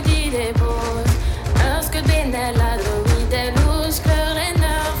ni boudy des beaux. Lorsque Benel a Louis de Luz, cœur et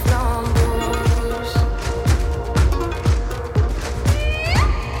neuf flambeaux.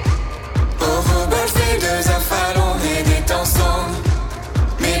 Au rebercer deux affalons et des tensions.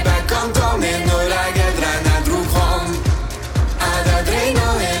 Mais pas comme ton mais no la gadra na drugom. A da drejno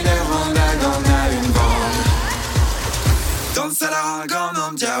e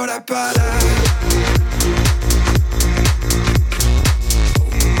amalgamăm Geaura para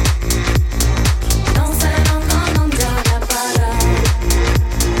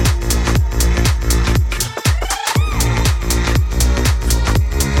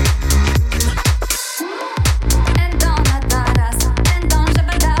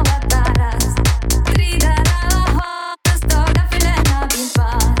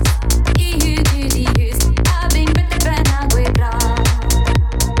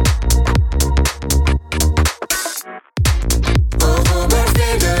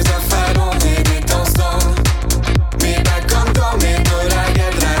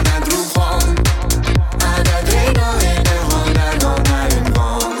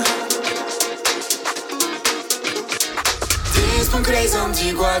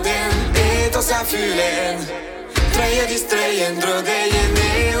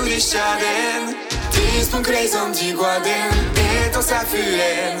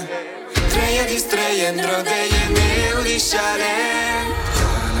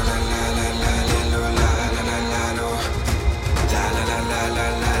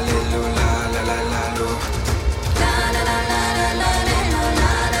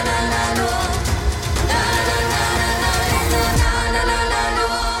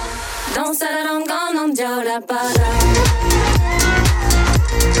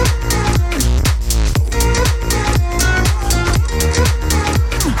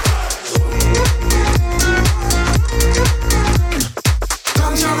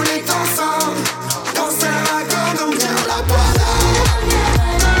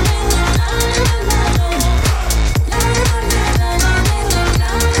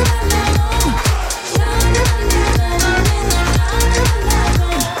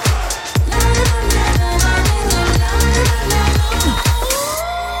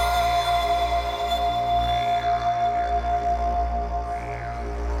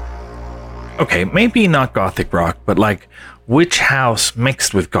Okay, maybe not Gothic rock, but like witch house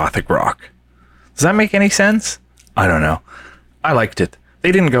mixed with Gothic rock. Does that make any sense? I don't know. I liked it.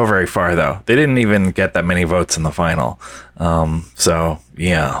 They didn't go very far though. They didn't even get that many votes in the final. So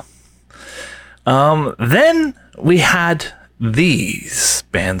yeah. Then we had these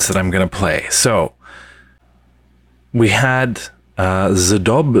bands that I'm gonna play. So we had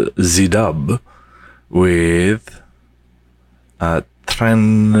Zidub with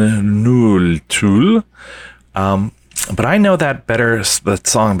Trenultul. But I know that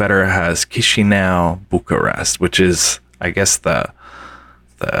song better as Chisinau Bucharest, which is, I guess, the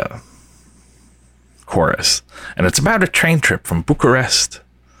chorus. And it's about a train trip from Bucharest,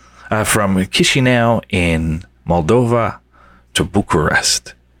 from Chisinau in Moldova to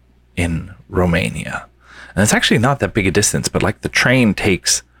Bucharest in Romania. And it's actually not that big a distance, but like the train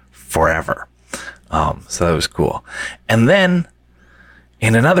takes forever. So that was cool. And then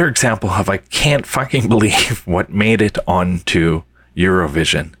in another example of I can't fucking believe what made it onto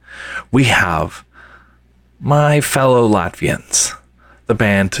Eurovision, we have my fellow Latvians, the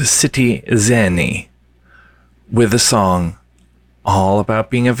band City Zeni, with a song all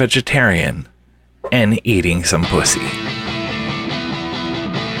about being a vegetarian and eating some pussy.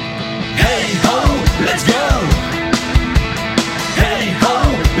 Hey ho, let's go! Hey ho,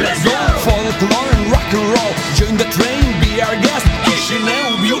 let's go! Folklore and rock and roll, join the train, be our guest. Chisinau,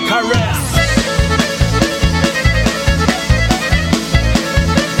 Bucharest.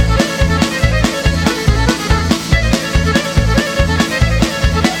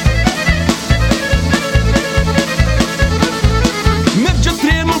 Merge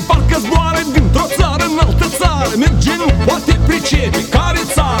trenul, parcă zboară dintr-o țară în altă țară. Merge, nu poate pricepe, care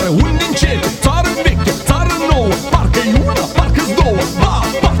țară, unde începe. Țară veche, țară nouă, parcă-i una, parcă-s două. Ba,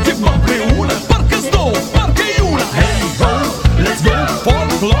 parte, ba, împreună, parcă-s două, parcă-i una. Hey ho, let's go!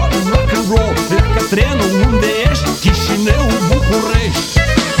 Folklore, rock and roll, pleacă trenul unde ești, Chisinau, București.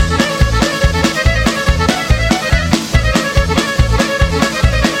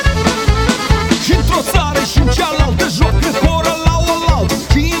 Și într-o țară și în cealaltă joacă horă la oaltă.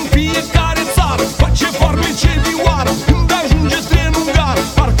 Și în fiecare țară face farmece vioară. Când ajunge trenul în gară,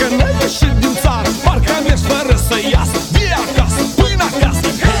 parcă n-ai ieșit din țară, parcă ai mers fără să iasă. De acasă, până acasă.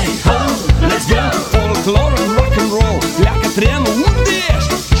 Hey ho, let's go! Folklore, rock and roll, pleacă trenul unde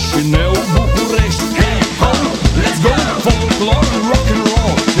ești, Chisinau.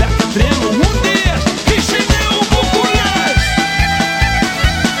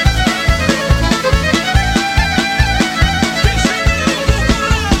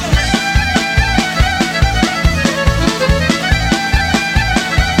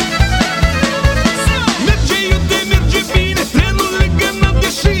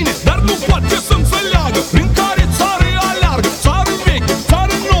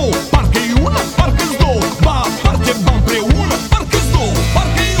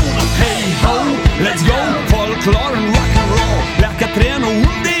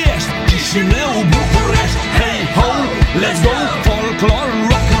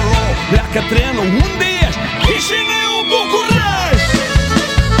 Pleacă trenul, unde ești? Chișinău, București!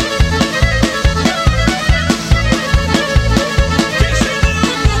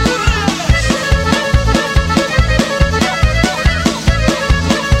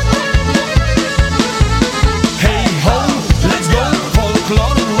 Hey ho, let's go,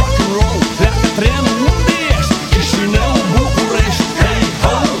 folklor, rock and roll. Pleacă trenul, unde ești? Chișinău, București. Hey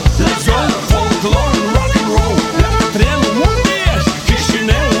ho, let's go, folklor, rock and roll. Pleacă trenul, unde ești?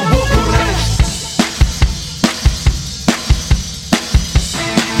 Chișinău, București.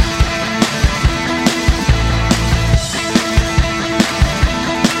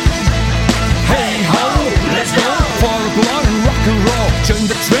 Hey ho, let's go, folklor and rock and roll. Join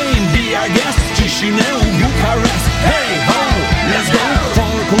the train, be our guest, Chișinău, Bucharest. Hey ho, let's go,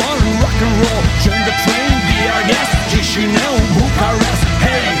 folklor and rock and roll. Join the train, be our guest, Chișinău, Bucharest.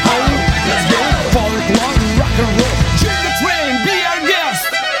 Hey ho, let's go, folklor and rock and roll. Join the train, be our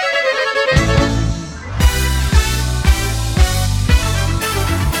guest.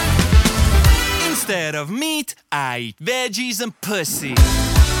 Instead of meat, I eat veggies and pussy.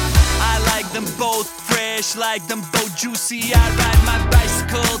 I like them both fresh, like them both juicy. I ride my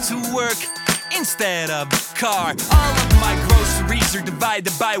bicycle to work instead of a car. All of my groceries are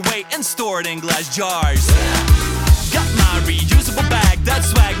divided by weight and stored in glass jars. Got my reusable bag, that's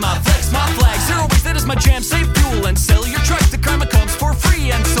swag, my flex, my flag. Zero waste, that is my jam, save fuel and sell your truck. The karma comes for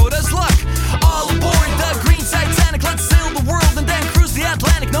free and so does luck. All aboard the green Titanic, let's sail the world and then cruise the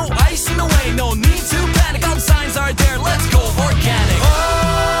Atlantic. No ice in the way, no need to panic. All the signs are there, let's go organic.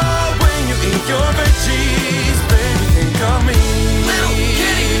 Oh, when you eat your veggies, baby, think of me. Little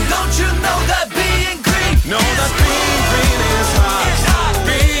kitty, don't you know that being green? Know that being green is hot. It's hot.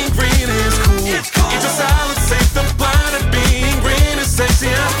 Being green is cool. It's cool. Eat your salad, save the planet. Being green is sexy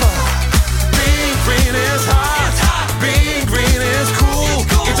as fuck. Being green is hot. It's hot. Being green is cool. It's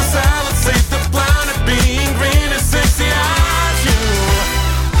cool. Eat your salad, save the planet. Being green is sexy as you.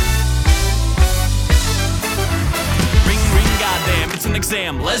 Ring, ring, goddamn, it's an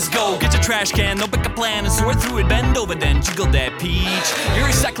exam. Let's go, get your trash can, no pick a plan and sort through it. Bend over, then jiggle that peach. You're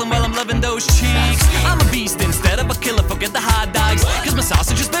recycling while I'm loving those cheeks. I'm a beast instead of a killer. Forget the hot dogs, cause my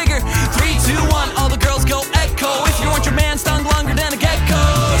sausage is bigger. 3, 2, 1, all the girls go echo. If you want your man stung longer than a gecko.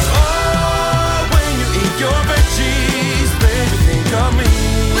 Oh, when you eat your veggies, baby, think of me.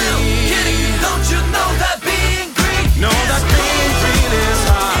 Little kitty, don't you know that being green? Know that being green is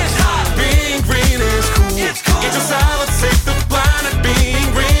hot. It's hot. Being green is cool. It's cool. Eat your salad, save the planet. Being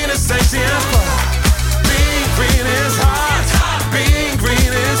green is sexy as fuck. Being green is hot. It's hot. Being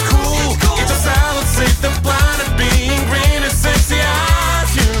green is cool. It's cool. Eat your salad, save the planet. Being green is sexy as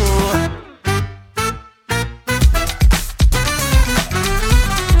you.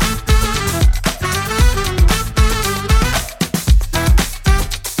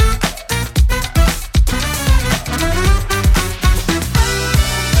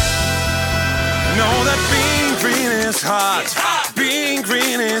 Know that being green is hot. Being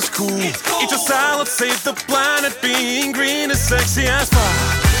green is cool. Eat your salad, save the planet. Being green is sexy as fuck.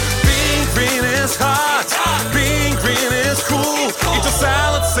 Being green is hot. Being green is cool. Eat your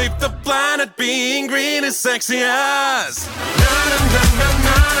salad, save the planet. Being green is sexy as. Na na na na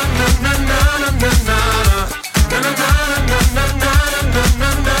na na na na na na na. Na na na na na na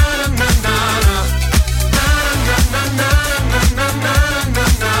na na na na.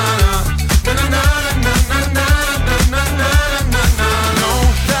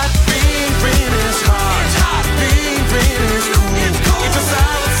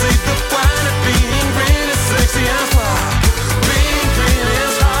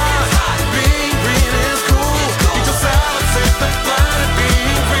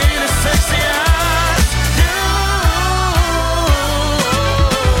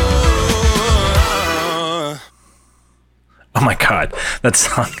 Oh my God, that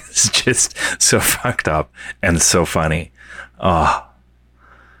song is just so fucked up and so funny. Oh,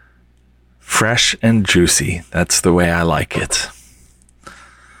 fresh and juicy. That's the way I like it.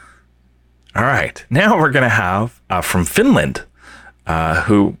 All right, now we're going to have from Finland,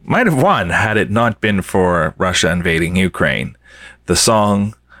 who might have won had it not been for Russia invading Ukraine, the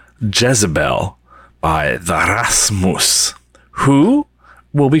song Jezebel by the Rasmus, who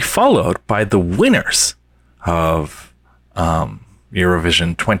will be followed by the winners of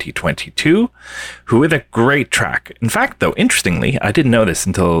Eurovision 2022, who with a great track. In fact, though, interestingly, I didn't know this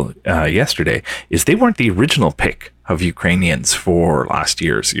until yesterday, is they weren't the original pick of Ukrainians for last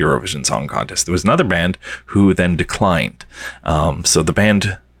year's Eurovision Song Contest. There was another band who then declined. So the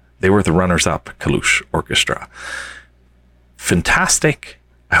band, they were the runners-up, Kalush Orchestra. Fantastic.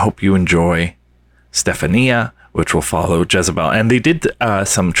 I hope you enjoy Stefania which will follow Jezebel. And they did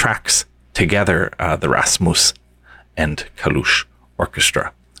some tracks together, the Rasmus and Kalush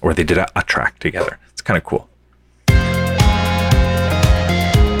Orchestra, or they did a track together. It's kind of cool.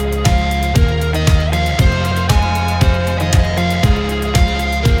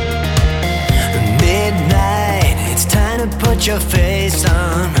 Midnight, it's time to put your face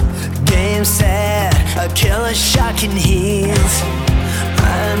on. Game set, a killer shot can heals.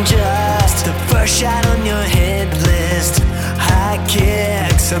 I'm just the first shot on your hit list. High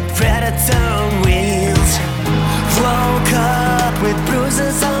kicks, a predator on wheels. Woke up with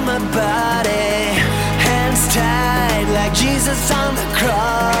bruises on my body, hands tied like Jesus on the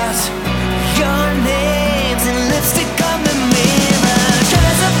cross. Your name's in lipstick on the mirror.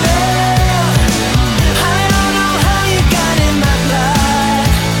 Jezebel, I don't know how you got in my blood.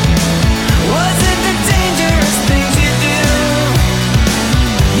 Was it the dangerous things you do?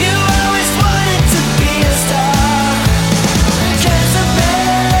 You always wanted to be a star.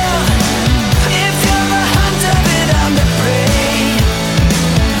 Jezebel, if you're the hunter, then I'm the prey.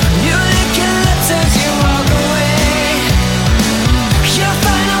 You lick your lips as you walk away. Your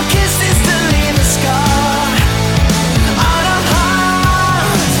final kiss is to leave a scar on our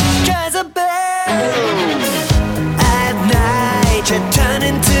hearts. Jezebel, at night you turn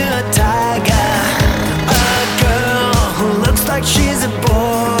into a tiger, a girl who looks like she's a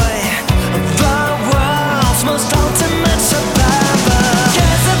boy, the world's most ultimate survivor.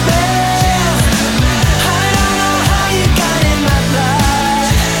 Jezebel, I don't know how you got in my blood.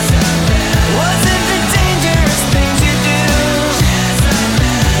 Was it the dangerous things you do?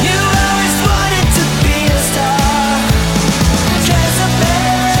 You always wanted to be a star. Jezebel,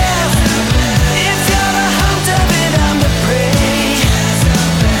 if you're the hunter, then I'm the prey.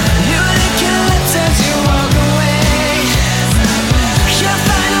 You lick your lips as you walk away. Your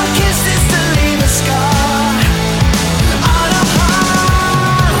final kiss is to leave a scar on our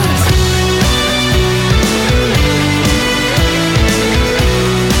hearts.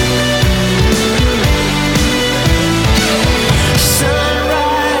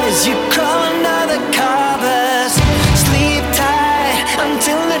 Sunrise, you crawl under the covers. Sleep tight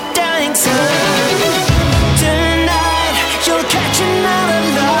until the dying sun. Tonight, you'll catch another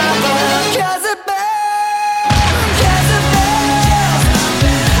lover. Jezebel, Jezebel,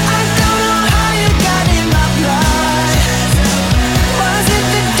 I don't know how you got in my blood. Was it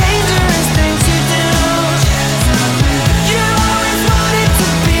the dangerous things you do? You always wanted to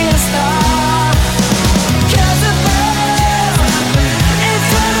be a star. Jezebel, if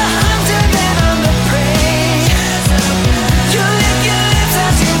you're the hunter, then I'm the prey. You lick your lips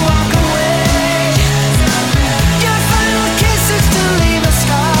as you walk away. Your final kiss is to leave a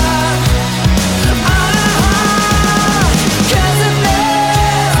scar on our heart. Jezebel,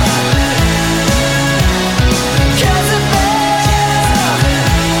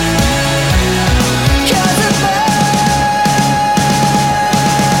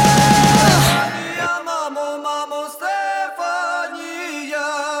 Мамо, мамо, Стефанія,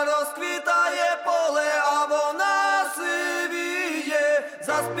 розквітає поле, а вона сивіє.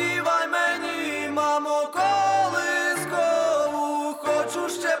 Заспівай мені, мамо, колискову, хочу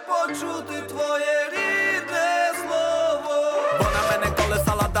ще почути твоє рідне слово. Вона мене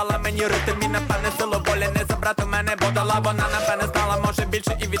колесала, дала мені ритм і напевне силу волі не забрати мене, бо дала вона напевне знала, може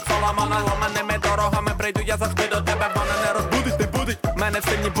більше і від Соломона. Ломаними дорогами прийду я завжди до тебе. Вона не розбудить, не будить мене в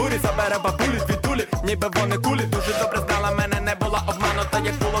сильній бурі, забере бабулі звідулі, ніби вони кулі. Дуже добре знала мене, не була обманута,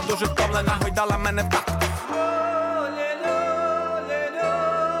 як було дуже втомлена, гойдала мене в такт.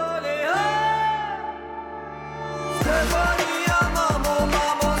 Стефанія, мамо,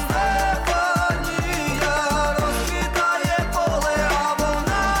 мамо, Стефанія, розквітає поле, а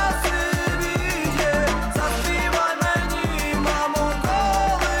вона сивіє. Заспівай мені, мамо,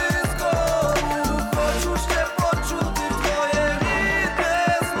 колискову, хочу ще почути твоє рідне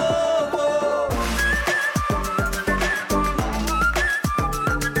слово.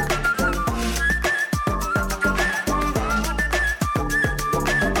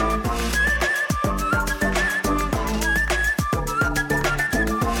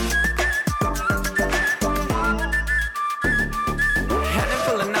 Я не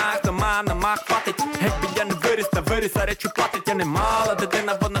пеленах, дома на мах хватить. Якби я не виріс, та виріс, а речу платить. Я не мала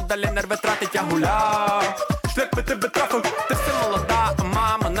дитина, вона далі нерви тратить. Я гуляв, шлях би тебе трафив. Ти все молода, а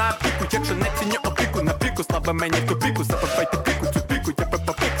мама на піку. Якщо не ціню опіку, на піку, слава мені в тупіку. Запопайте піку, цю піку, я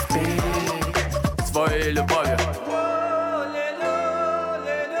попік своєю любов'ю.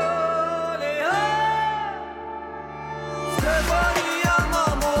 Стефанія,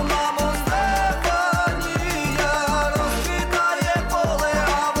 мамо, мамо, Стефанія, розквітає поле,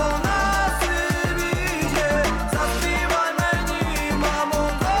 а вона сивіє.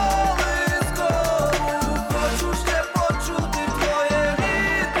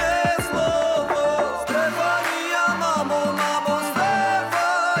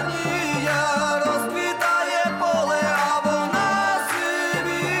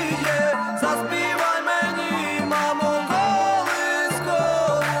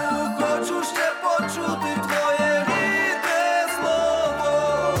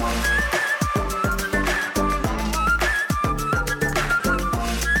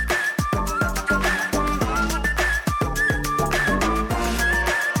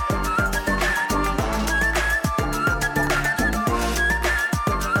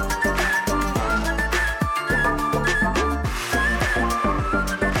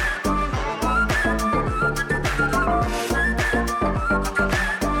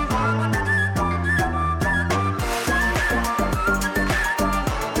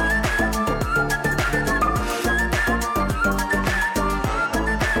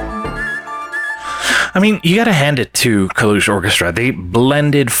 I mean, you got to hand it to Kalush Orchestra. They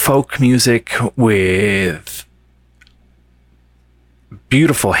blended folk music with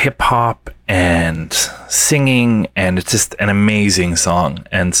beautiful hip hop and singing, and it's just an amazing song.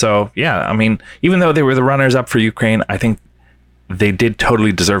 And so, yeah, I mean, even though they were the runners up for Ukraine, I think they did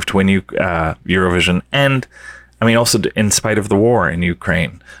totally deserve to win Eurovision. And I mean, also in spite of the war in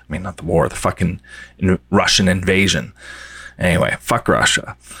Ukraine. I mean, not the war, the fucking Russian invasion. Anyway, fuck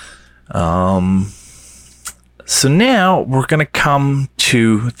Russia. So now we're going to come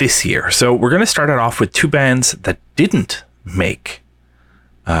to this year. So we're going to start it off with two bands that didn't make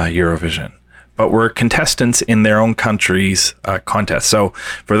Eurovision, but were contestants in their own country's contest. So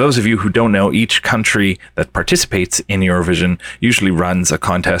for those of you who don't know, each country that participates in Eurovision usually runs a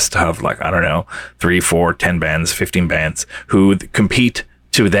contest of, like, I don't know, 3, 4, 10 bands, 15 bands who compete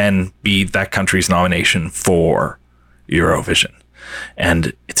to then be that country's nomination for Eurovision.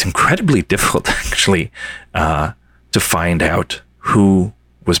 And it's incredibly difficult, actually, to find out who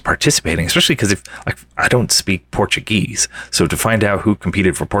was participating, especially because if, like, I don't speak Portuguese, so to find out who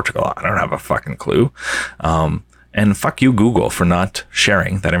competed for Portugal, I don't have a fucking clue. And fuck you, Google, for not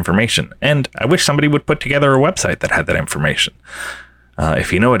sharing that information. And I wish somebody would put together a website that had that information.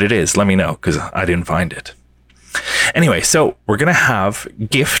 If you know what it is, let me know, because I didn't find it. Anyway, so we're going to have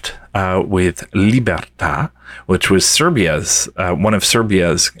Gift with Liberta, which was Serbia's, one of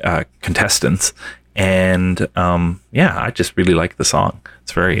Serbia's contestants. And yeah, I just really like the song.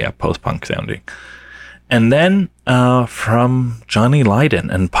 It's very post-punk sounding. And then from Johnny Lydon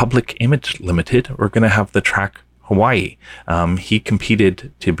and Public Image Limited, we're going to have the track Hawaii. He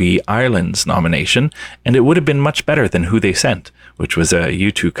competed to be Ireland's nomination, and it would have been much better than Who They Sent, which was a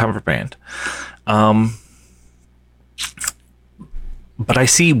U2 cover band. But I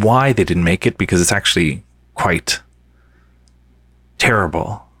see why they didn't make it, because it's actually quite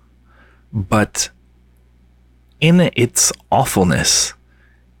terrible. But in its awfulness,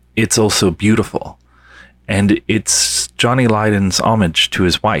 it's also beautiful. And it's Johnny Lydon's homage to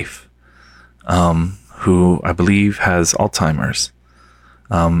his wife, who I believe has Alzheimer's,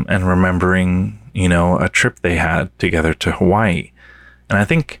 and remembering, you know, a trip they had together to Hawaii. And I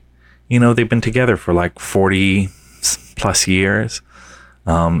think, you know, they've been together for like 40 plus years.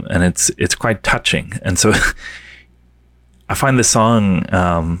 And it's quite touching. And so I find the song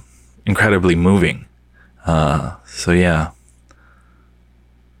incredibly moving. So yeah.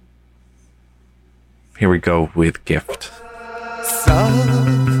 Here we go with Gift. Sad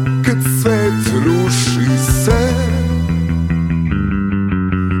kad svet ruši se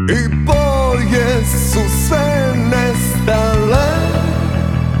I boje su sve nestale,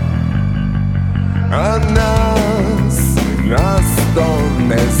 a nas to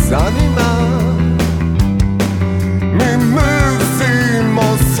ne zanima. Mi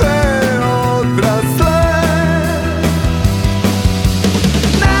mislimo se odrasle.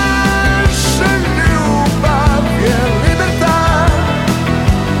 Naša ljubav je libertad.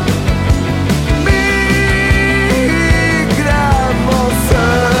 Mi igramo se.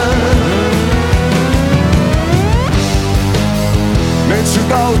 Neću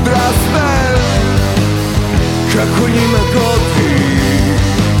da odrastem kako njima godi.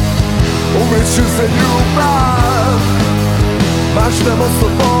 Umeću za ljubav, maštam o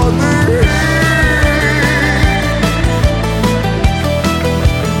slobodi.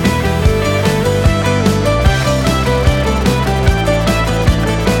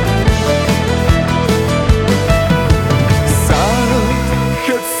 Sad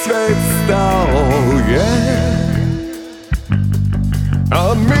kad svet stao je,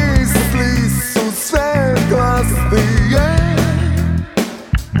 a misli su sve glasnije,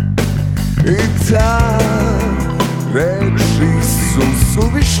 i ta reči su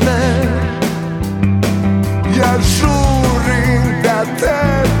suvišne. Ja žurim da te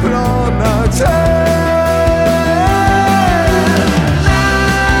pronađem.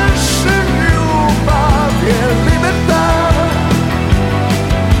 Naša ljubav je libertad.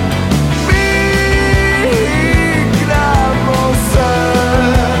 Mi igramo se.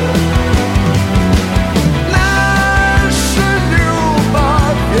 Naša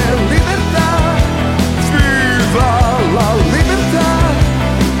ljubav je libertad. Viva la libertad.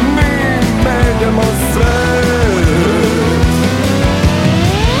 Mi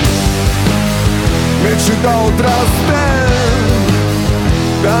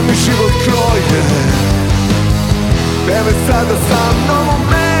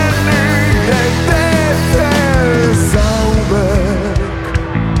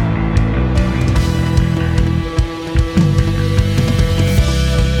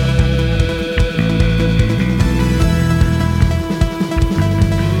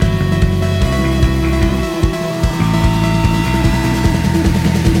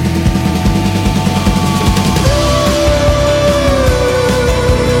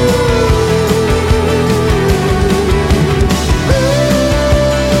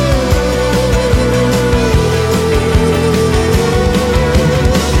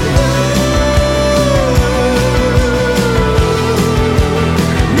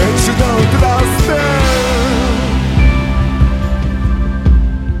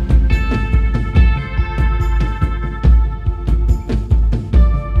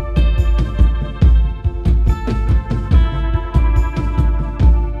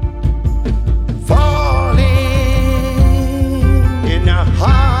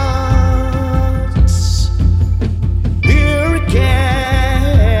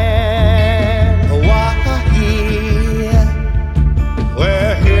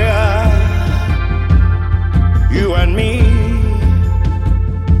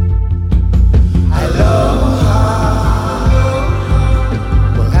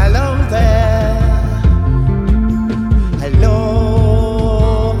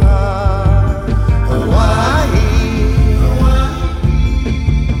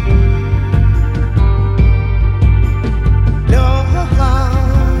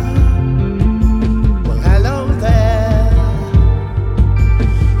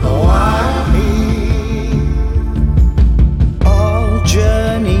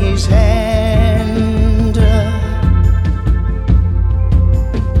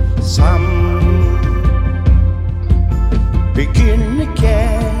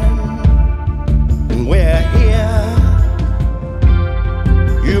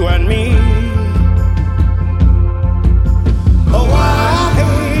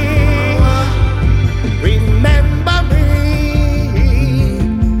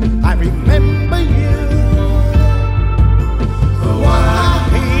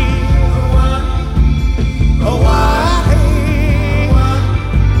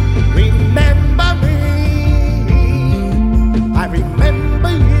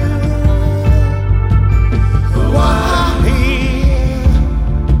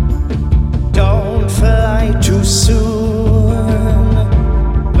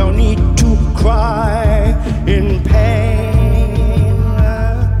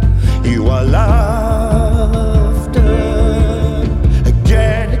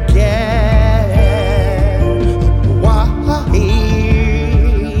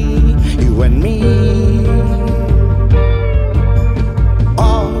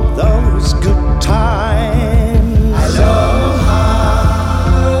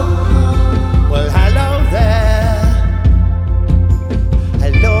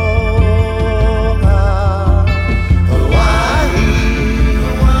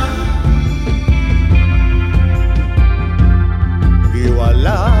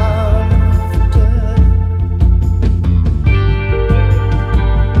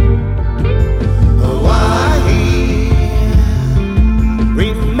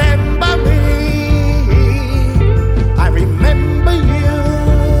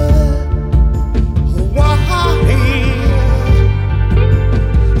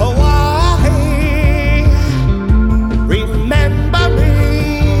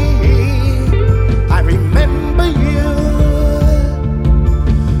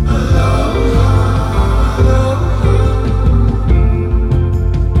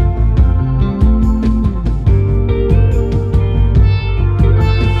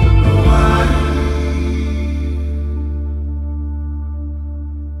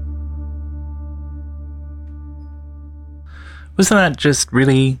Wasn't that just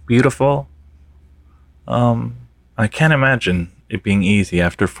really beautiful? I can't imagine it being easy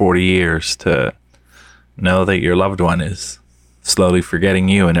after 40 years to know that your loved one is slowly forgetting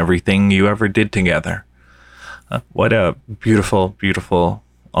you and everything you ever did together. What a beautiful, beautiful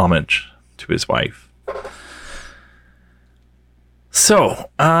homage to his wife. So,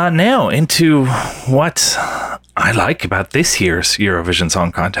 now into what I like about this year's Eurovision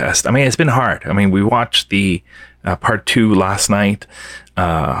Song Contest. I mean, it's been hard. I mean, we watched the part 2 last night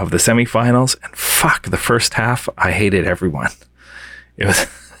of the semifinals, and fuck, the first half, I hated everyone. It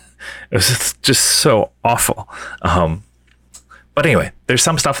was just so awful. But anyway, there's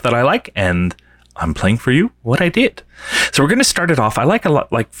some stuff that I like, and I'm playing for you what I did. So we're going to start it off. I like a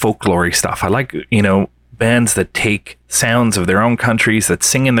lot like folklore stuff. I like, bands that take sounds of their own countries, that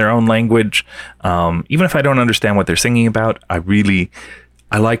sing in their own language. Even if I don't understand what they're singing about, I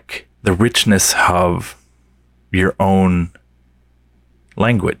like the richness of your own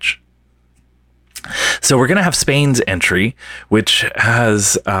language. So we're going to have Spain's entry, which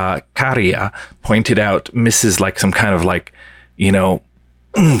has Caria pointed out misses like some kind of like,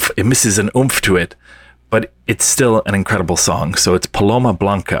 oomph. It misses an oomph to it, but it's still an incredible song. So it's Paloma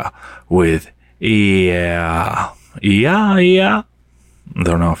Blanca with Yeah.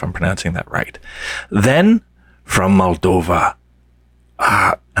 Don't know if I'm pronouncing that right. Then from Moldova,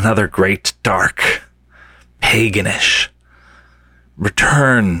 another great, dark, paganish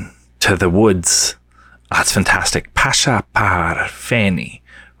return to the woods. That's fantastic. Pasha Parfeni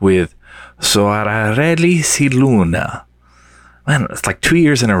with Soarareli si Luna. Man, it's like 2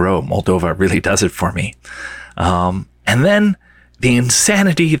 years in a row. Moldova really does it for me. And then the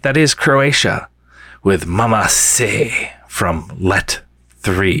insanity that is Croatia with Mama Se from Let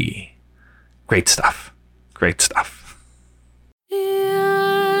 3. Great stuff. Great stuff.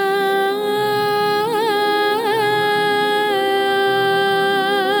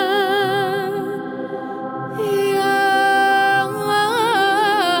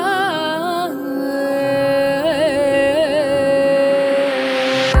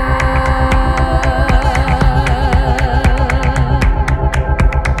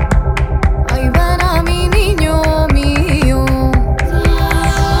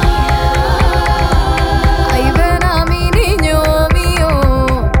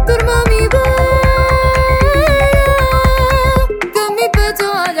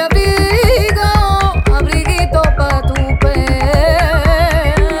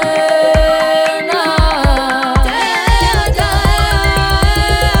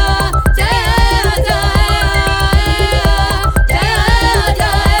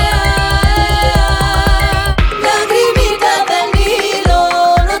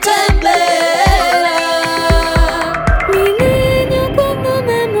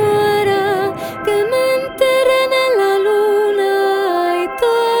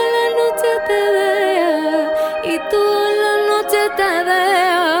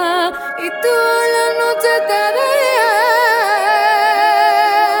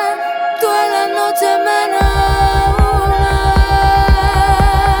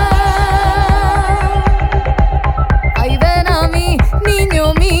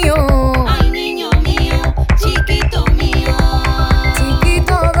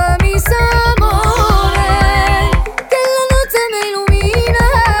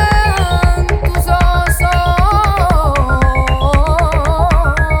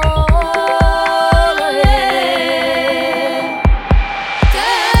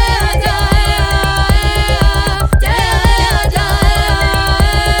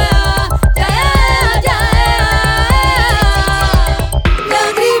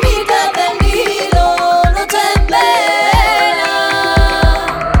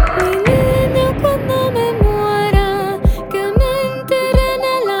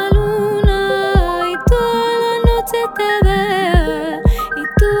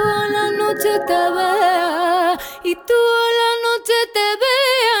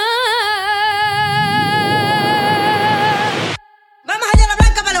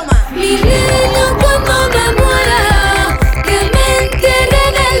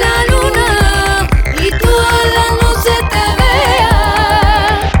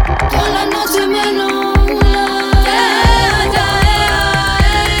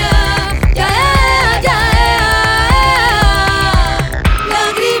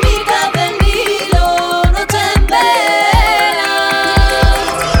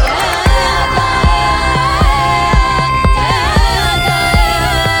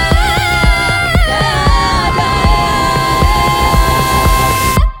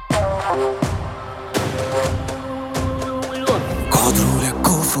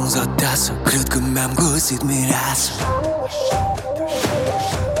 telefon za deasă, cred că mi-am găsit mireasă.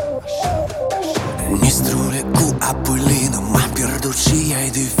 Nistrule cu apulină, m-am pierdut și ea-i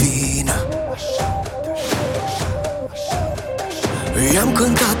divină. I-am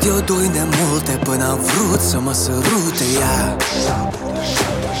cântat eu doi nemulte până am vrut să mă sărute ea.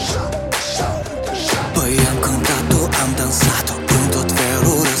 Păi am cântat-o, am dansat-o în tot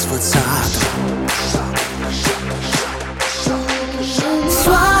felul răsfățat.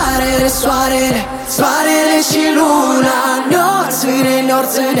 Soarele, soarele, soarele și luna, norțile,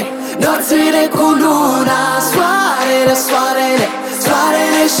 norțile, norțile cu luna. Soarele, soarele,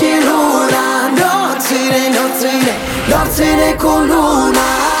 soarele și luna, norțile, norțile, norțile cu luna.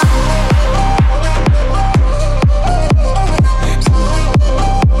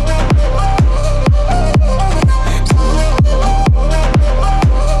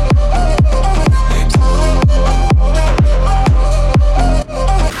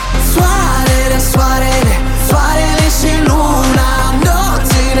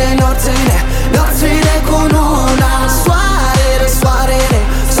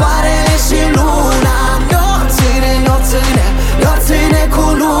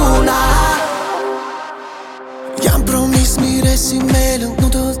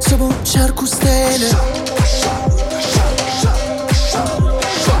 Cer cu stele.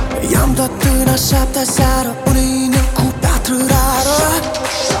 I-am dat în a 7-a seară un inel cu piatră rară.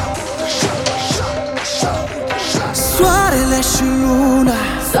 Soarele și luna,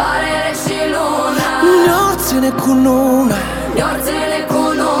 soarele și luna, norțile cu luna, norțile cu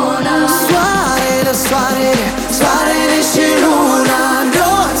luna. Soarele, soarele, soarele și luna,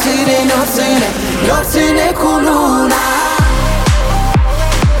 norțile, norțile, norțile cu luna.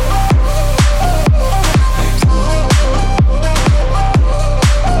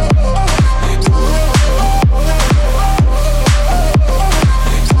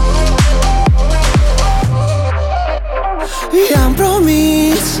 I-am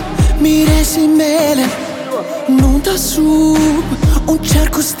promis miresii mele nunta sub un cer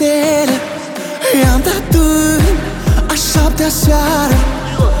cu stele. I-am dat în a 7-a seară,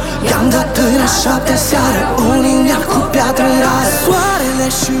 i-am dat în a 7-a seară un inel cu piatră rară. Soarele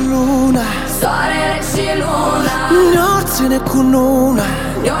și luna, soarele și luna, norțile cu luna,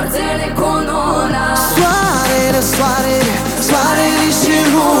 norțile cu luna. Soarele, soarele, soarele și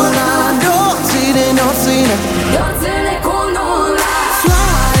luna, norțile, norțile, norțile cu luna.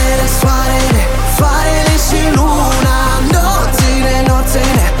 Soarele, soarele, soarele și luna, norțile,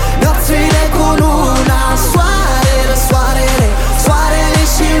 norțile, norțile cu luna. Soarele, soarele, soarele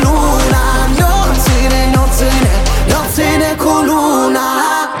și luna, norțile, norțile, norțile cu luna.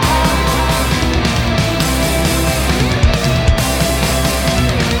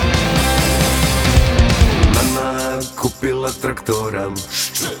 Купила трактора.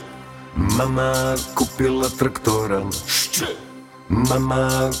 Мама купила трактора. Мама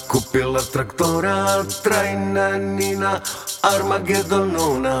купила трактора. Трайна Нина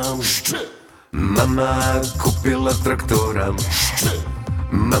Армагеддонона. Мама купила трактора.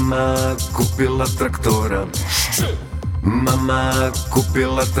 Мама купила трактора. Мама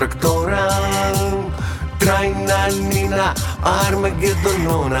купила трактора. Трайна Нина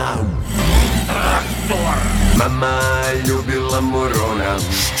Армагеддонона. Mama ljubila morona.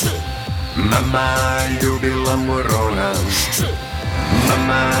 Mama ljubila morona.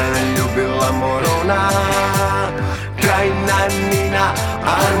 Mama ljubila morona. Krajna Nina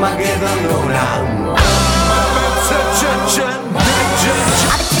Armagedonona.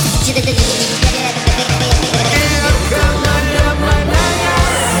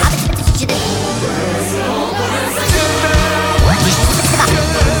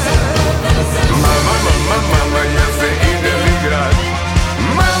 Mama, ja se idem igrat.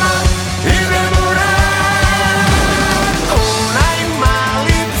 Mama, idem u rad. Onaj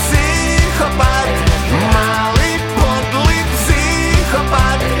mali psihopat, mali podli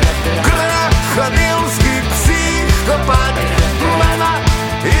psihopat, krokodilski psihopat. Mama,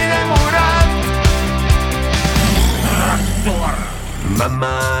 idem u rad.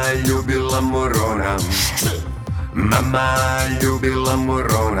 Mama ljubila morona. Mama ljubila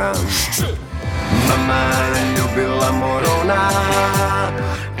morona. Mama ljubila morona.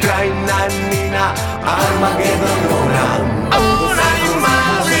 Krajna Nina Armagedonona. Onaj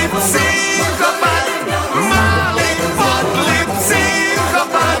mali psihopat, mali podli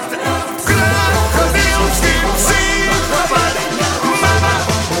psihopat, krokodilski psihopat. Mama,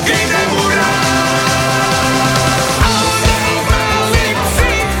 idem u rad. Onaj mali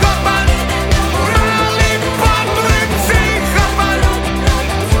psihopat, mali podli psihopat,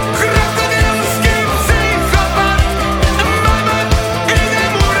 krokodilski psihopat. Mama,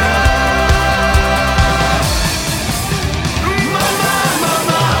 idem u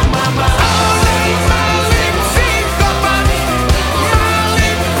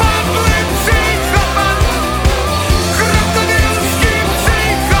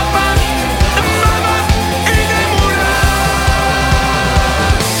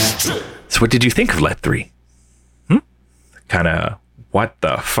what did you think of Let 3? Kind of, what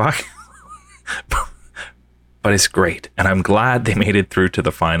the fuck? But it's great. And I'm glad they made it through to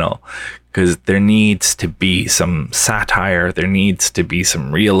the final, because there needs to be some satire. There needs to be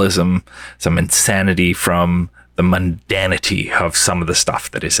some realism, some insanity from the mundanity of some of the stuff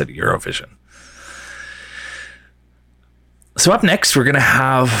that is at Eurovision. So up next, we're going to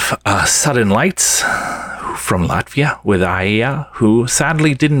have Sudden Lights from Latvia with Aija, who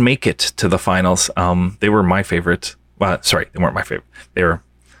sadly didn't make it to the finals. They were my favorite. Well, sorry, they weren't my favorite. They were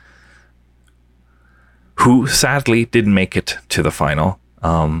who sadly didn't make it to the final.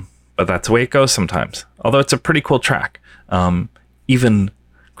 But that's the way it goes sometimes. Although it's a pretty cool track. Even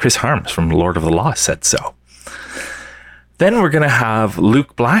Chris Harms from Lord of the Lost said so. Then we're going to have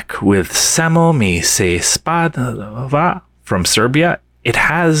Luke Black with Samo mi se spadva from Serbia. It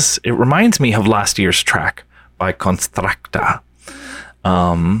reminds me of last year's track by Konstrakta.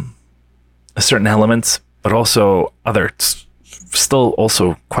 Certain elements, but also it's still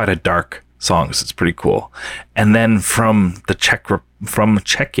also quite a dark song. It's pretty cool. And then from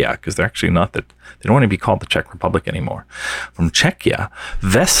Czechia, because they're actually not that, they don't want to be called the Czech Republic anymore. From Czechia,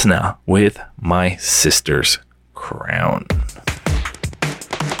 Vesna with My Sister's Crown.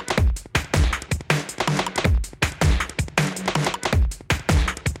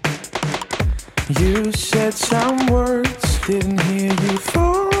 You said some words, didn't hear you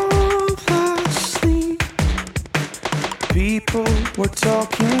fall asleep. People were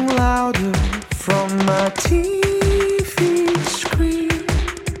talking louder from my TV screen.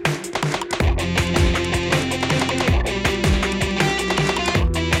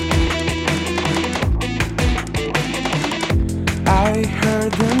 I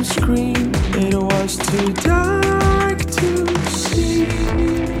heard them scream, it was too dark to see.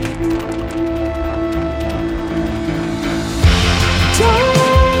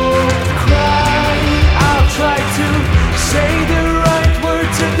 Don't cry, I'll try to say the right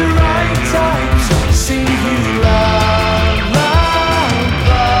words at the right times. Sing you loud, loud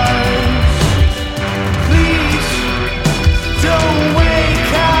vibes. Please, don't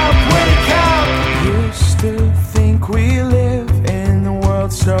wake up. You still think we live in a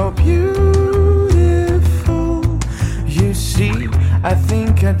world so beautiful. You see, I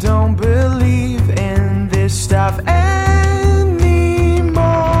think I don't believe in this stuff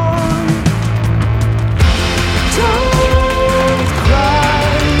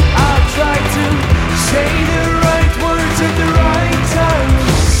say the right words at the right time.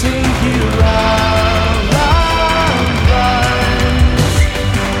 Sing you loud, loud vibes.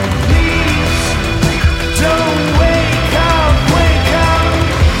 Please, don't wake up.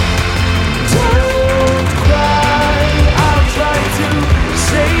 Don't cry, I'll try to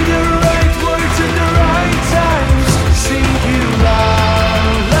say the right words at the right times. Sing you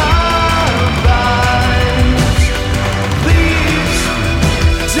loud, loud vibes. Please,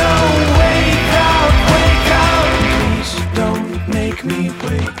 don't wake up. Don't make me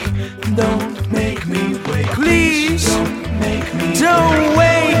wake. Don't make me wake. Please don't make me. Don't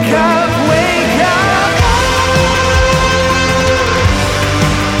wake up. Wake up.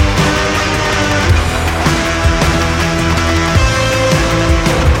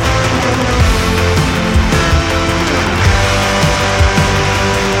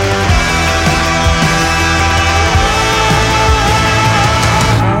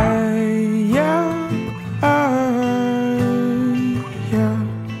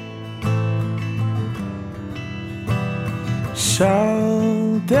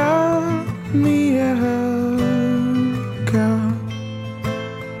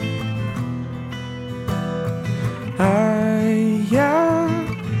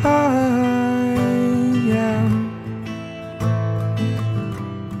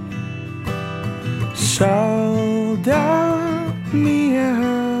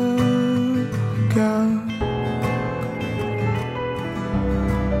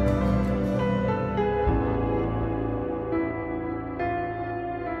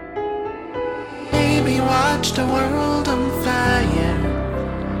 Watch the world on fire.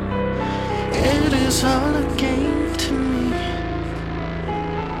 It is all a game to me.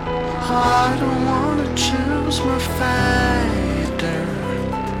 I don't wanna choose my fighter.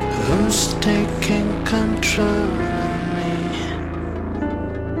 Who's taking control of me?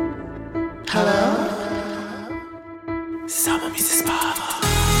 Hello? Samo mi se spava.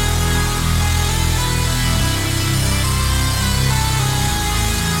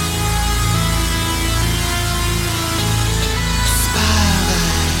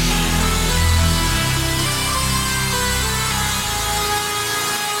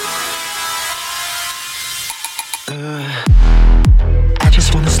 I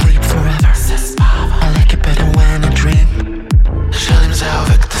just wanna sleep forever.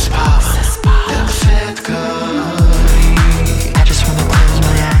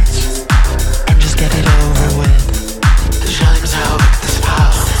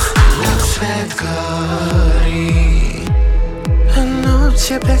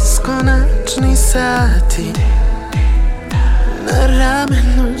 sati na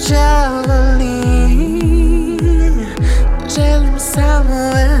ramenu đavolin. Želim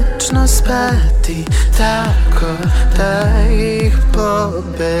samo večno spati, tako da ih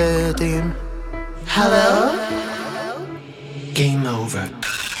pobedim. Hello? Game over.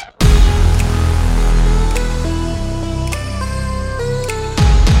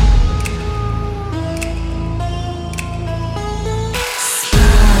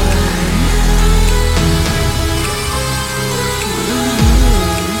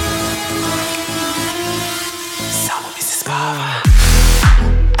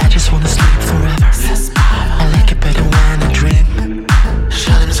 I just wanna sleep forever. I like it better when I dream.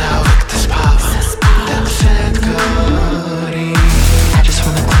 Želim zauvek da spavam, da se gori. I just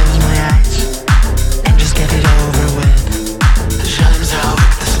wanna close my eyes and just get it over with. Želim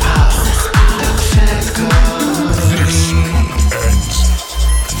zauvek da spavam, da se gori.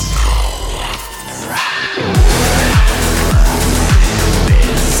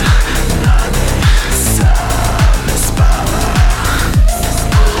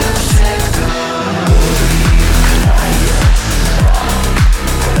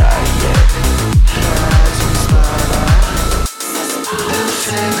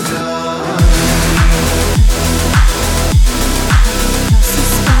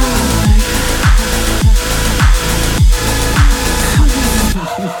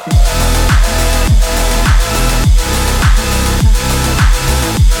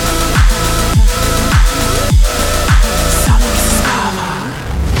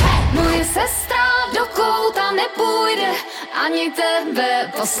 Ani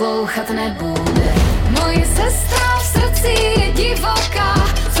tebe poslouchat nebude. Moje sestra v srdci je divoká,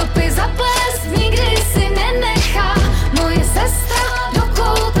 co by zaplést nikdy si nenechá. Moje sestra do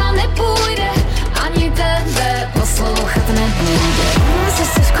kouta nepůjde, ani tebe poslouchat nebude. My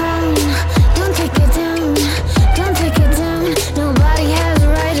sister's crying, don't take it down, don't take it down. Nobody has a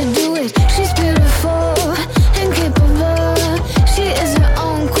right to do it. She's beautiful and capable. She is her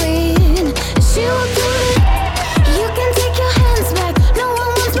own queen. She will do it. You can take your hands back. No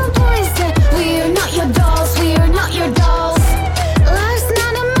one wants my boys dead. We are not your dolls. We are not your dolls. Life's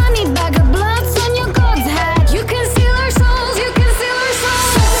not a money bag of bloods on your god's hat. You can steal our souls. You can steal our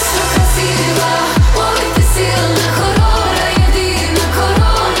souls. Sestra krasiva, oj ty silna, chorora jedina,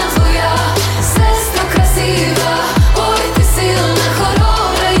 korona tvoja. Sestra krasiva, oj ty silna,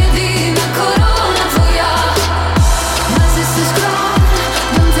 chorora jedina, korona tvoja. My sister's gone,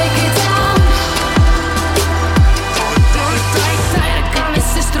 don't take it down. Каме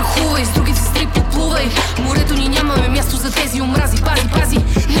сестра хубава, с други сестри поплувай. Морето ни нямаме място за тези омрази. Пази, пази,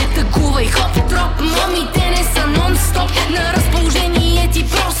 не тъгувай. Хоп, троп, момите не са нон-стоп. На разположение ти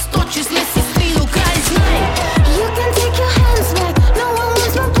просто, че сме сестри до край, знай. You can take your hands back. No one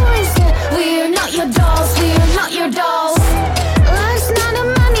wants my boys dead. We are not your dolls. We are not your dolls. Life's not a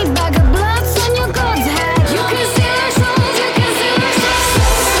money bag of bloods on your god's hat. You can steal our souls. You can steal our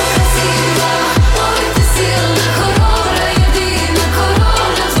souls. Красива, ой ты сильна, хорора едина,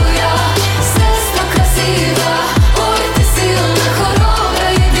 корона твоя. Сестра красива, ой ты сильна, хорора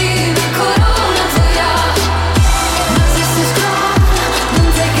едина, корона твоя. My sister's gone,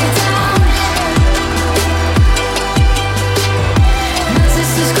 don't take it down. My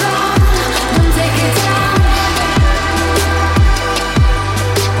sister's gone, don't take it down.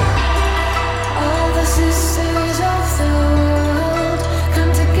 All the sisters of the world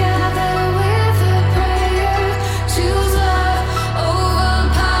come together with a prayer. Choose love over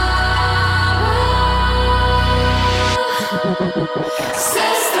power.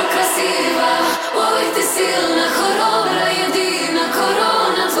 Sestra krasiva, oj ty silna, chorobra jedina,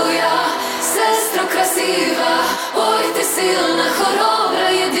 korona tvoja. Sestra krasiva, oj ty silna, chorobra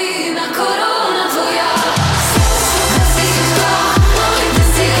jedina, korona tvoja. Sestra krasiva, oj ty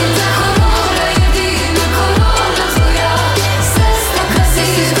silna, chorobra jedina, korona tvoja. Sestra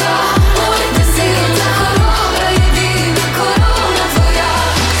krasiva, oj ty silna, chorobra jedina, korona tvoja.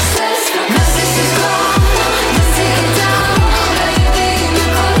 Sestra krasiva, oj ty silna, chorobra jedina,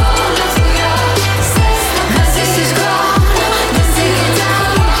 korona tvoja. Sestra krasiva, oj ty silna,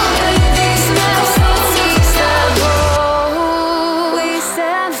 chorobra jedina, korona tvoja. We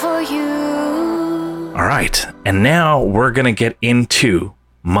stand for you. All right. And now we're going to get into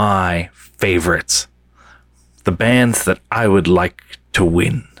my favorites. The bands that I would like to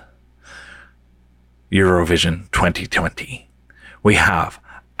win Eurovision 2020. We have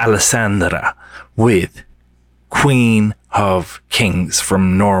Alessandra with Queen of Kings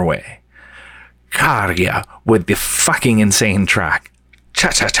from Norway. Karja with the fucking insane track Cha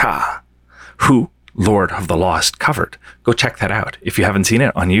Cha Cha, who Lord of the Lost covered. Go check that out. If you haven't seen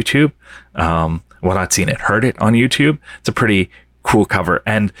it on YouTube, not seen it, heard it on YouTube, it's a pretty cool cover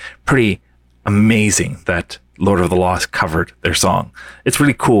and pretty amazing that Lord of the Lost covered their song. It's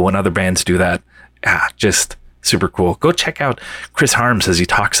really cool when other bands do that. Just super cool. Go check out Chris Harms as he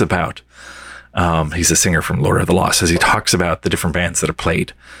talks about, he's a singer from Lord of the Lost, as he talks about the different bands that have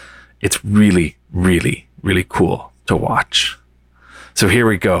played. It's really, really, really cool to watch. So here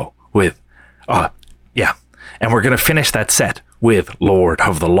we go with, and we're going to finish that set with Lord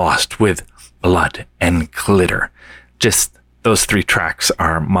of the Lost with Blood and Glitter. Just those 3 tracks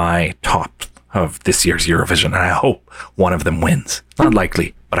are my top of this year's Eurovision, and I hope one of them wins. Not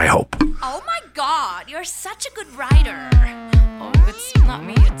likely, but I hope. Oh my god, you're such a good writer. Oh, it's not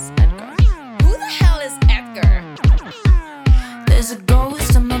me, it's Edgar. Who the hell is Edgar? There's a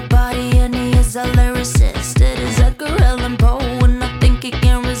ghost in my body and he is a lyricist. It is Edgar Allan Poe and I think he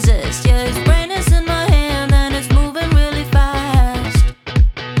can resist. Yeah, his brain is in my hand and it's moving really fast.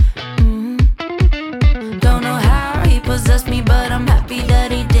 Don't know how he possessed me, but I'm happy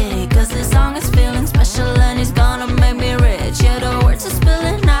that he did. Cause this song is feeling special and he's gonna make me rich. Yeah, the words are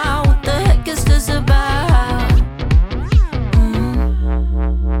spilling out. What the heck is this about?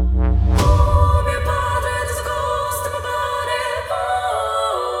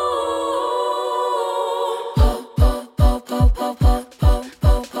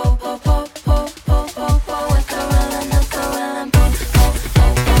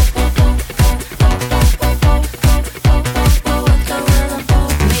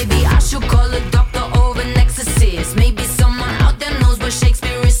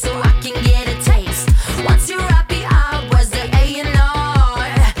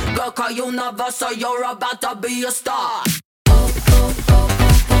 So you're about to be a star.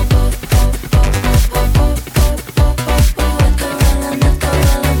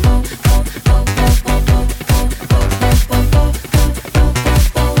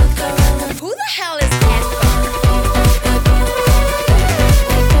 Who the hell is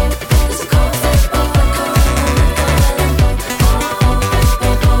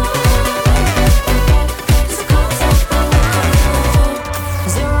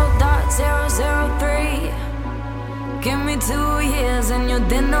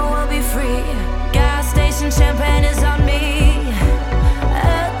champagne is on me.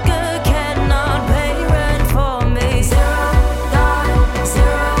 Edgar cannot pay rent for me. 0.000.003.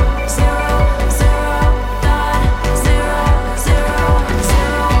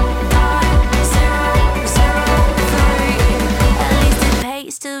 At least it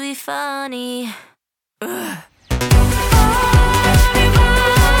pays to be funny. Ugh.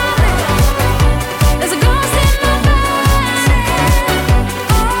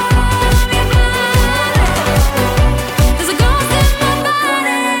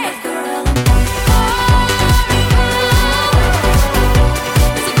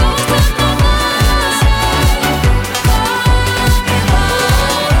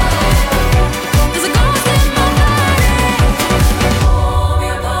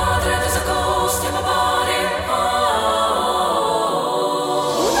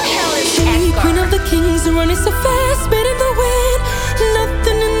 Running so fast, spinning the wind.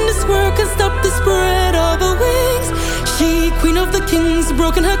 Nothing in this world can stop the spread of her wings. She, queen of the kings,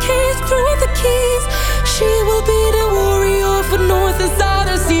 broken her cage, threw out the keys. She will be the warrior for north and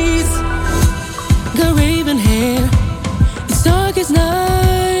southern seas. Got raven hair, it's dark as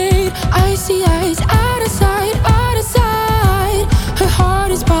night. Icy eyes, out of sight, out of sight. Her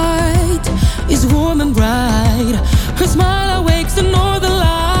heart is bright, is warm and bright. Her smile awakes the northern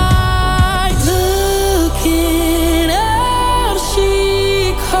light.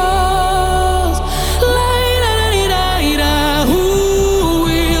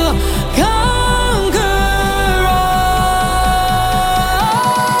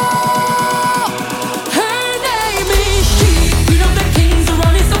 Kings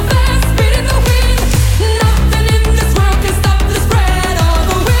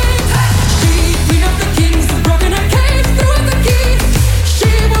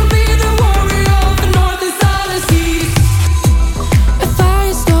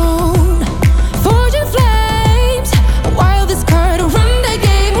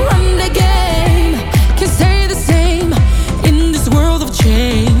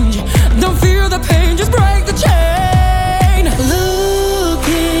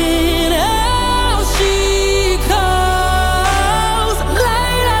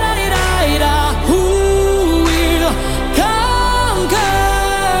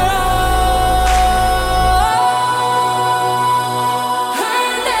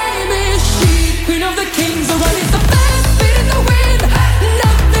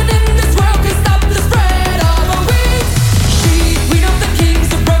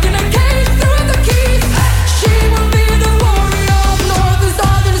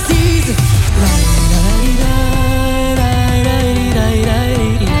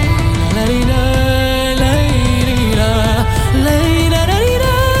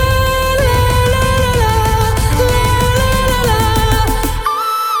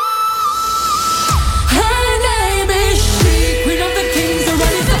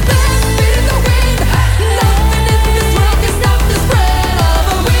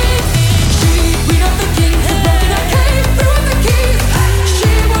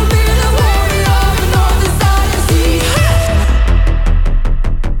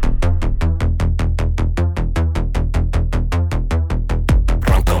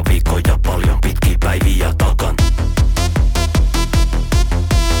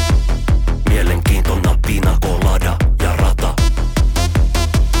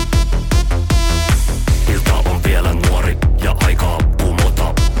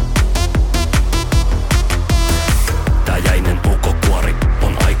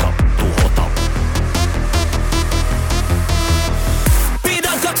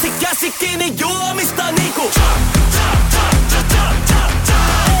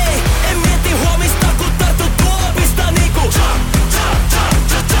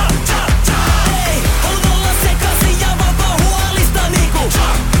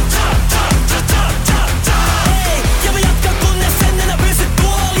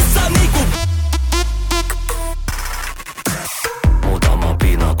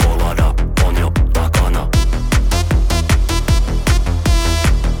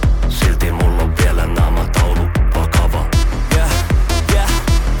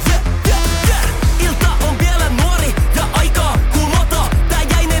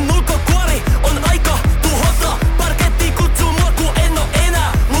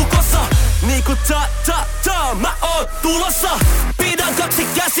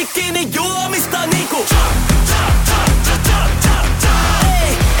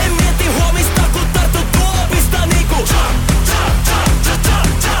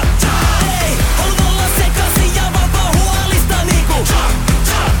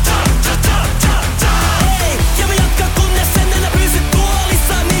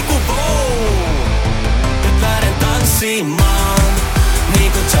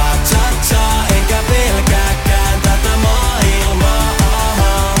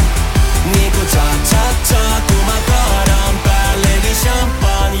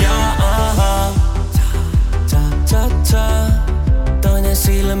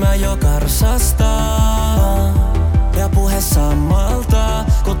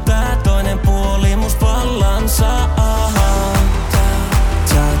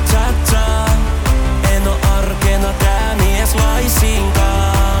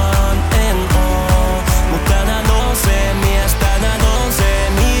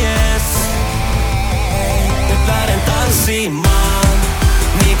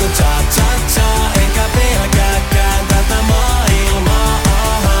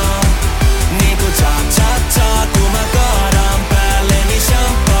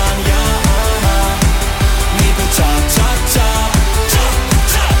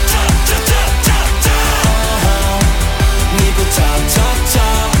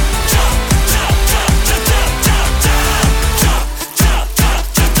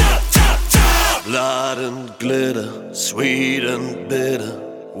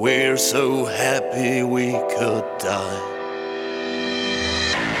We're so happy we could die.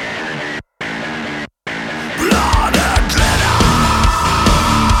 Blood and glitter.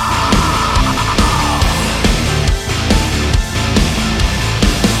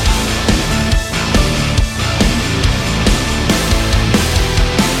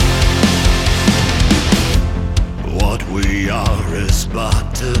 What we are is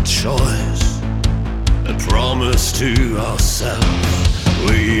but a choice, a promise to ourselves.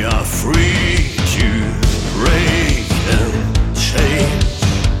 We are free to break and change.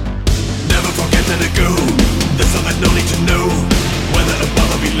 Never forget that it go. There's all that no need to know, whether above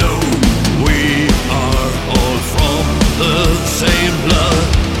or below. We are all from the same blood.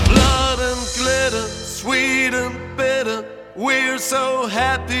 Blood and glitter, sweet and bitter. We're so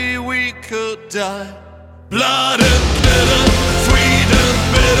happy we could die. Blood and glitter, sweet and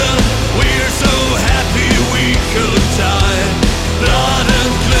bitter. We're so happy we could die. Blood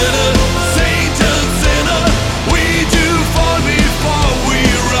and glitter, saint and sinner. We do fall before we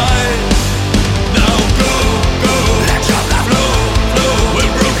rise. Now go, go, let your blood flow, flow.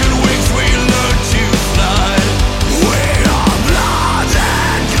 With broken wings we learn to fly. We are blood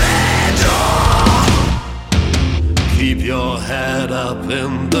and glitter. Keep your head up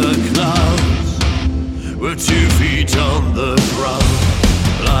in the clouds. We're 2 feet on the ground.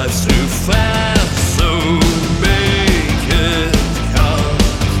 Life's too fast, so make it.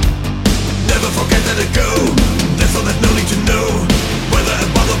 Never forget that it go. There's all that no need to know, whether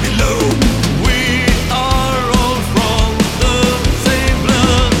above or below. We are all from the same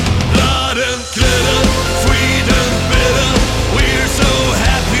blood. Blood and glitter, sweet and bitter. We're so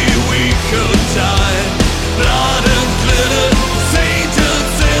happy we could die. Blood and glitter, saint and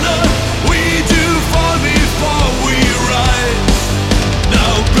sinner. We do fall before we rise.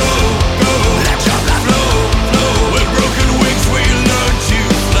 Now go, go, let your blood flow, flow. With broken wings we learn to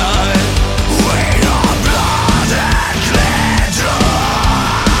fly.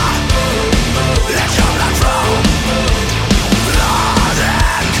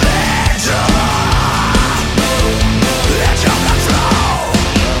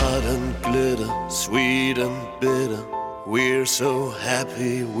 Sweet and bitter, we're so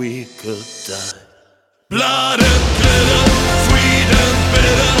happy we could die. Blood and glitter, sweet and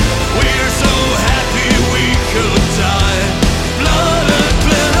bitter, we're so happy we could die. Blood and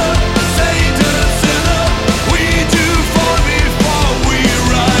glitter, saint and sinner, we do fall before we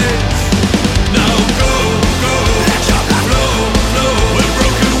rise. Now go, go, let your blood flow, flow. With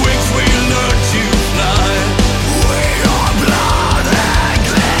broken wings we learn to fly. We are blood and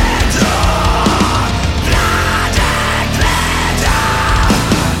glitter.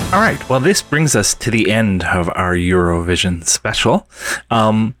 All right, well, this brings us to the end of our Eurovision special.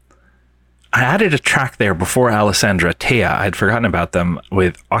 I added a track there before Alessandra, Thea. I'd forgotten about them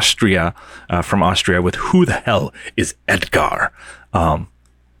with Austria, from Austria, with Who the Hell is Edgar?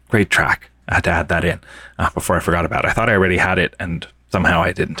 Great track. I had to add that in before I forgot about it. I thought I already had it, and somehow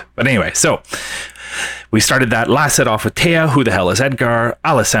I didn't. But anyway, so we started that last set off with Thea, Who the Hell is Edgar?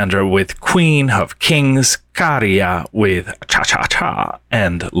 Alessandra with Queen of Kings, Caria with Cha Cha Cha,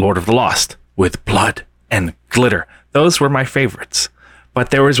 and Lord of the Lost with Blood and Glitter. Those were my favorites. But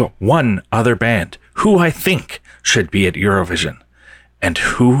there was one other band who I think should be at Eurovision. And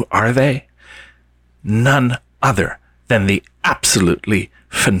who are they? None other than the absolutely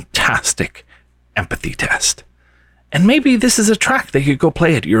fantastic Empathy Test. And maybe this is a track they could go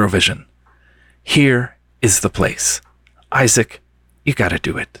play at Eurovision. Here is the place. Isaac, you gotta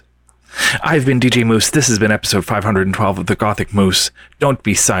do it. I've been DJ Moose. This has been episode 512 of the Gothic Moose. Don't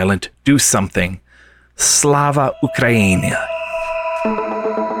be silent. Do something. Slava Ukraini.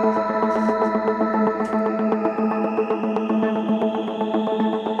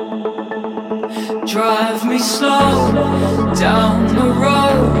 Drive me slow down the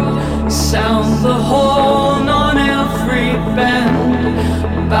road, sound the horn on every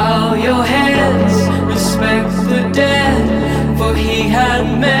bend. Bow your heads, respect the dead, for he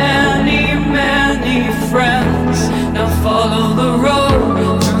had many, many friends. Now follow the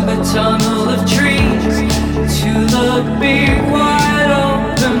road through the tunnel of trees to the big wide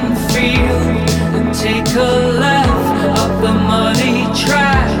open field, and take a left up the muddy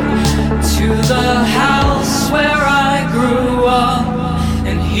track to the house where I grew up.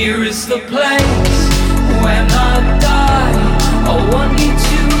 And here is the place. When I die, I want you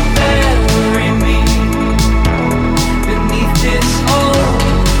to bury me beneath this old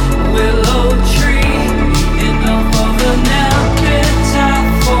willow tree. Enough of an epitaph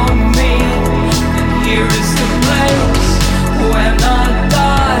for me. And here is the place. When I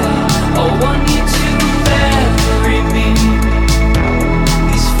die, I want you to bury me.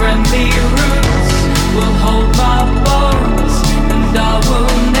 These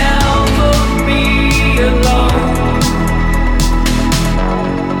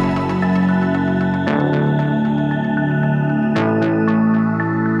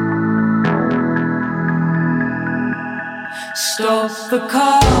Stop the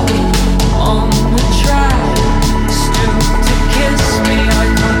car.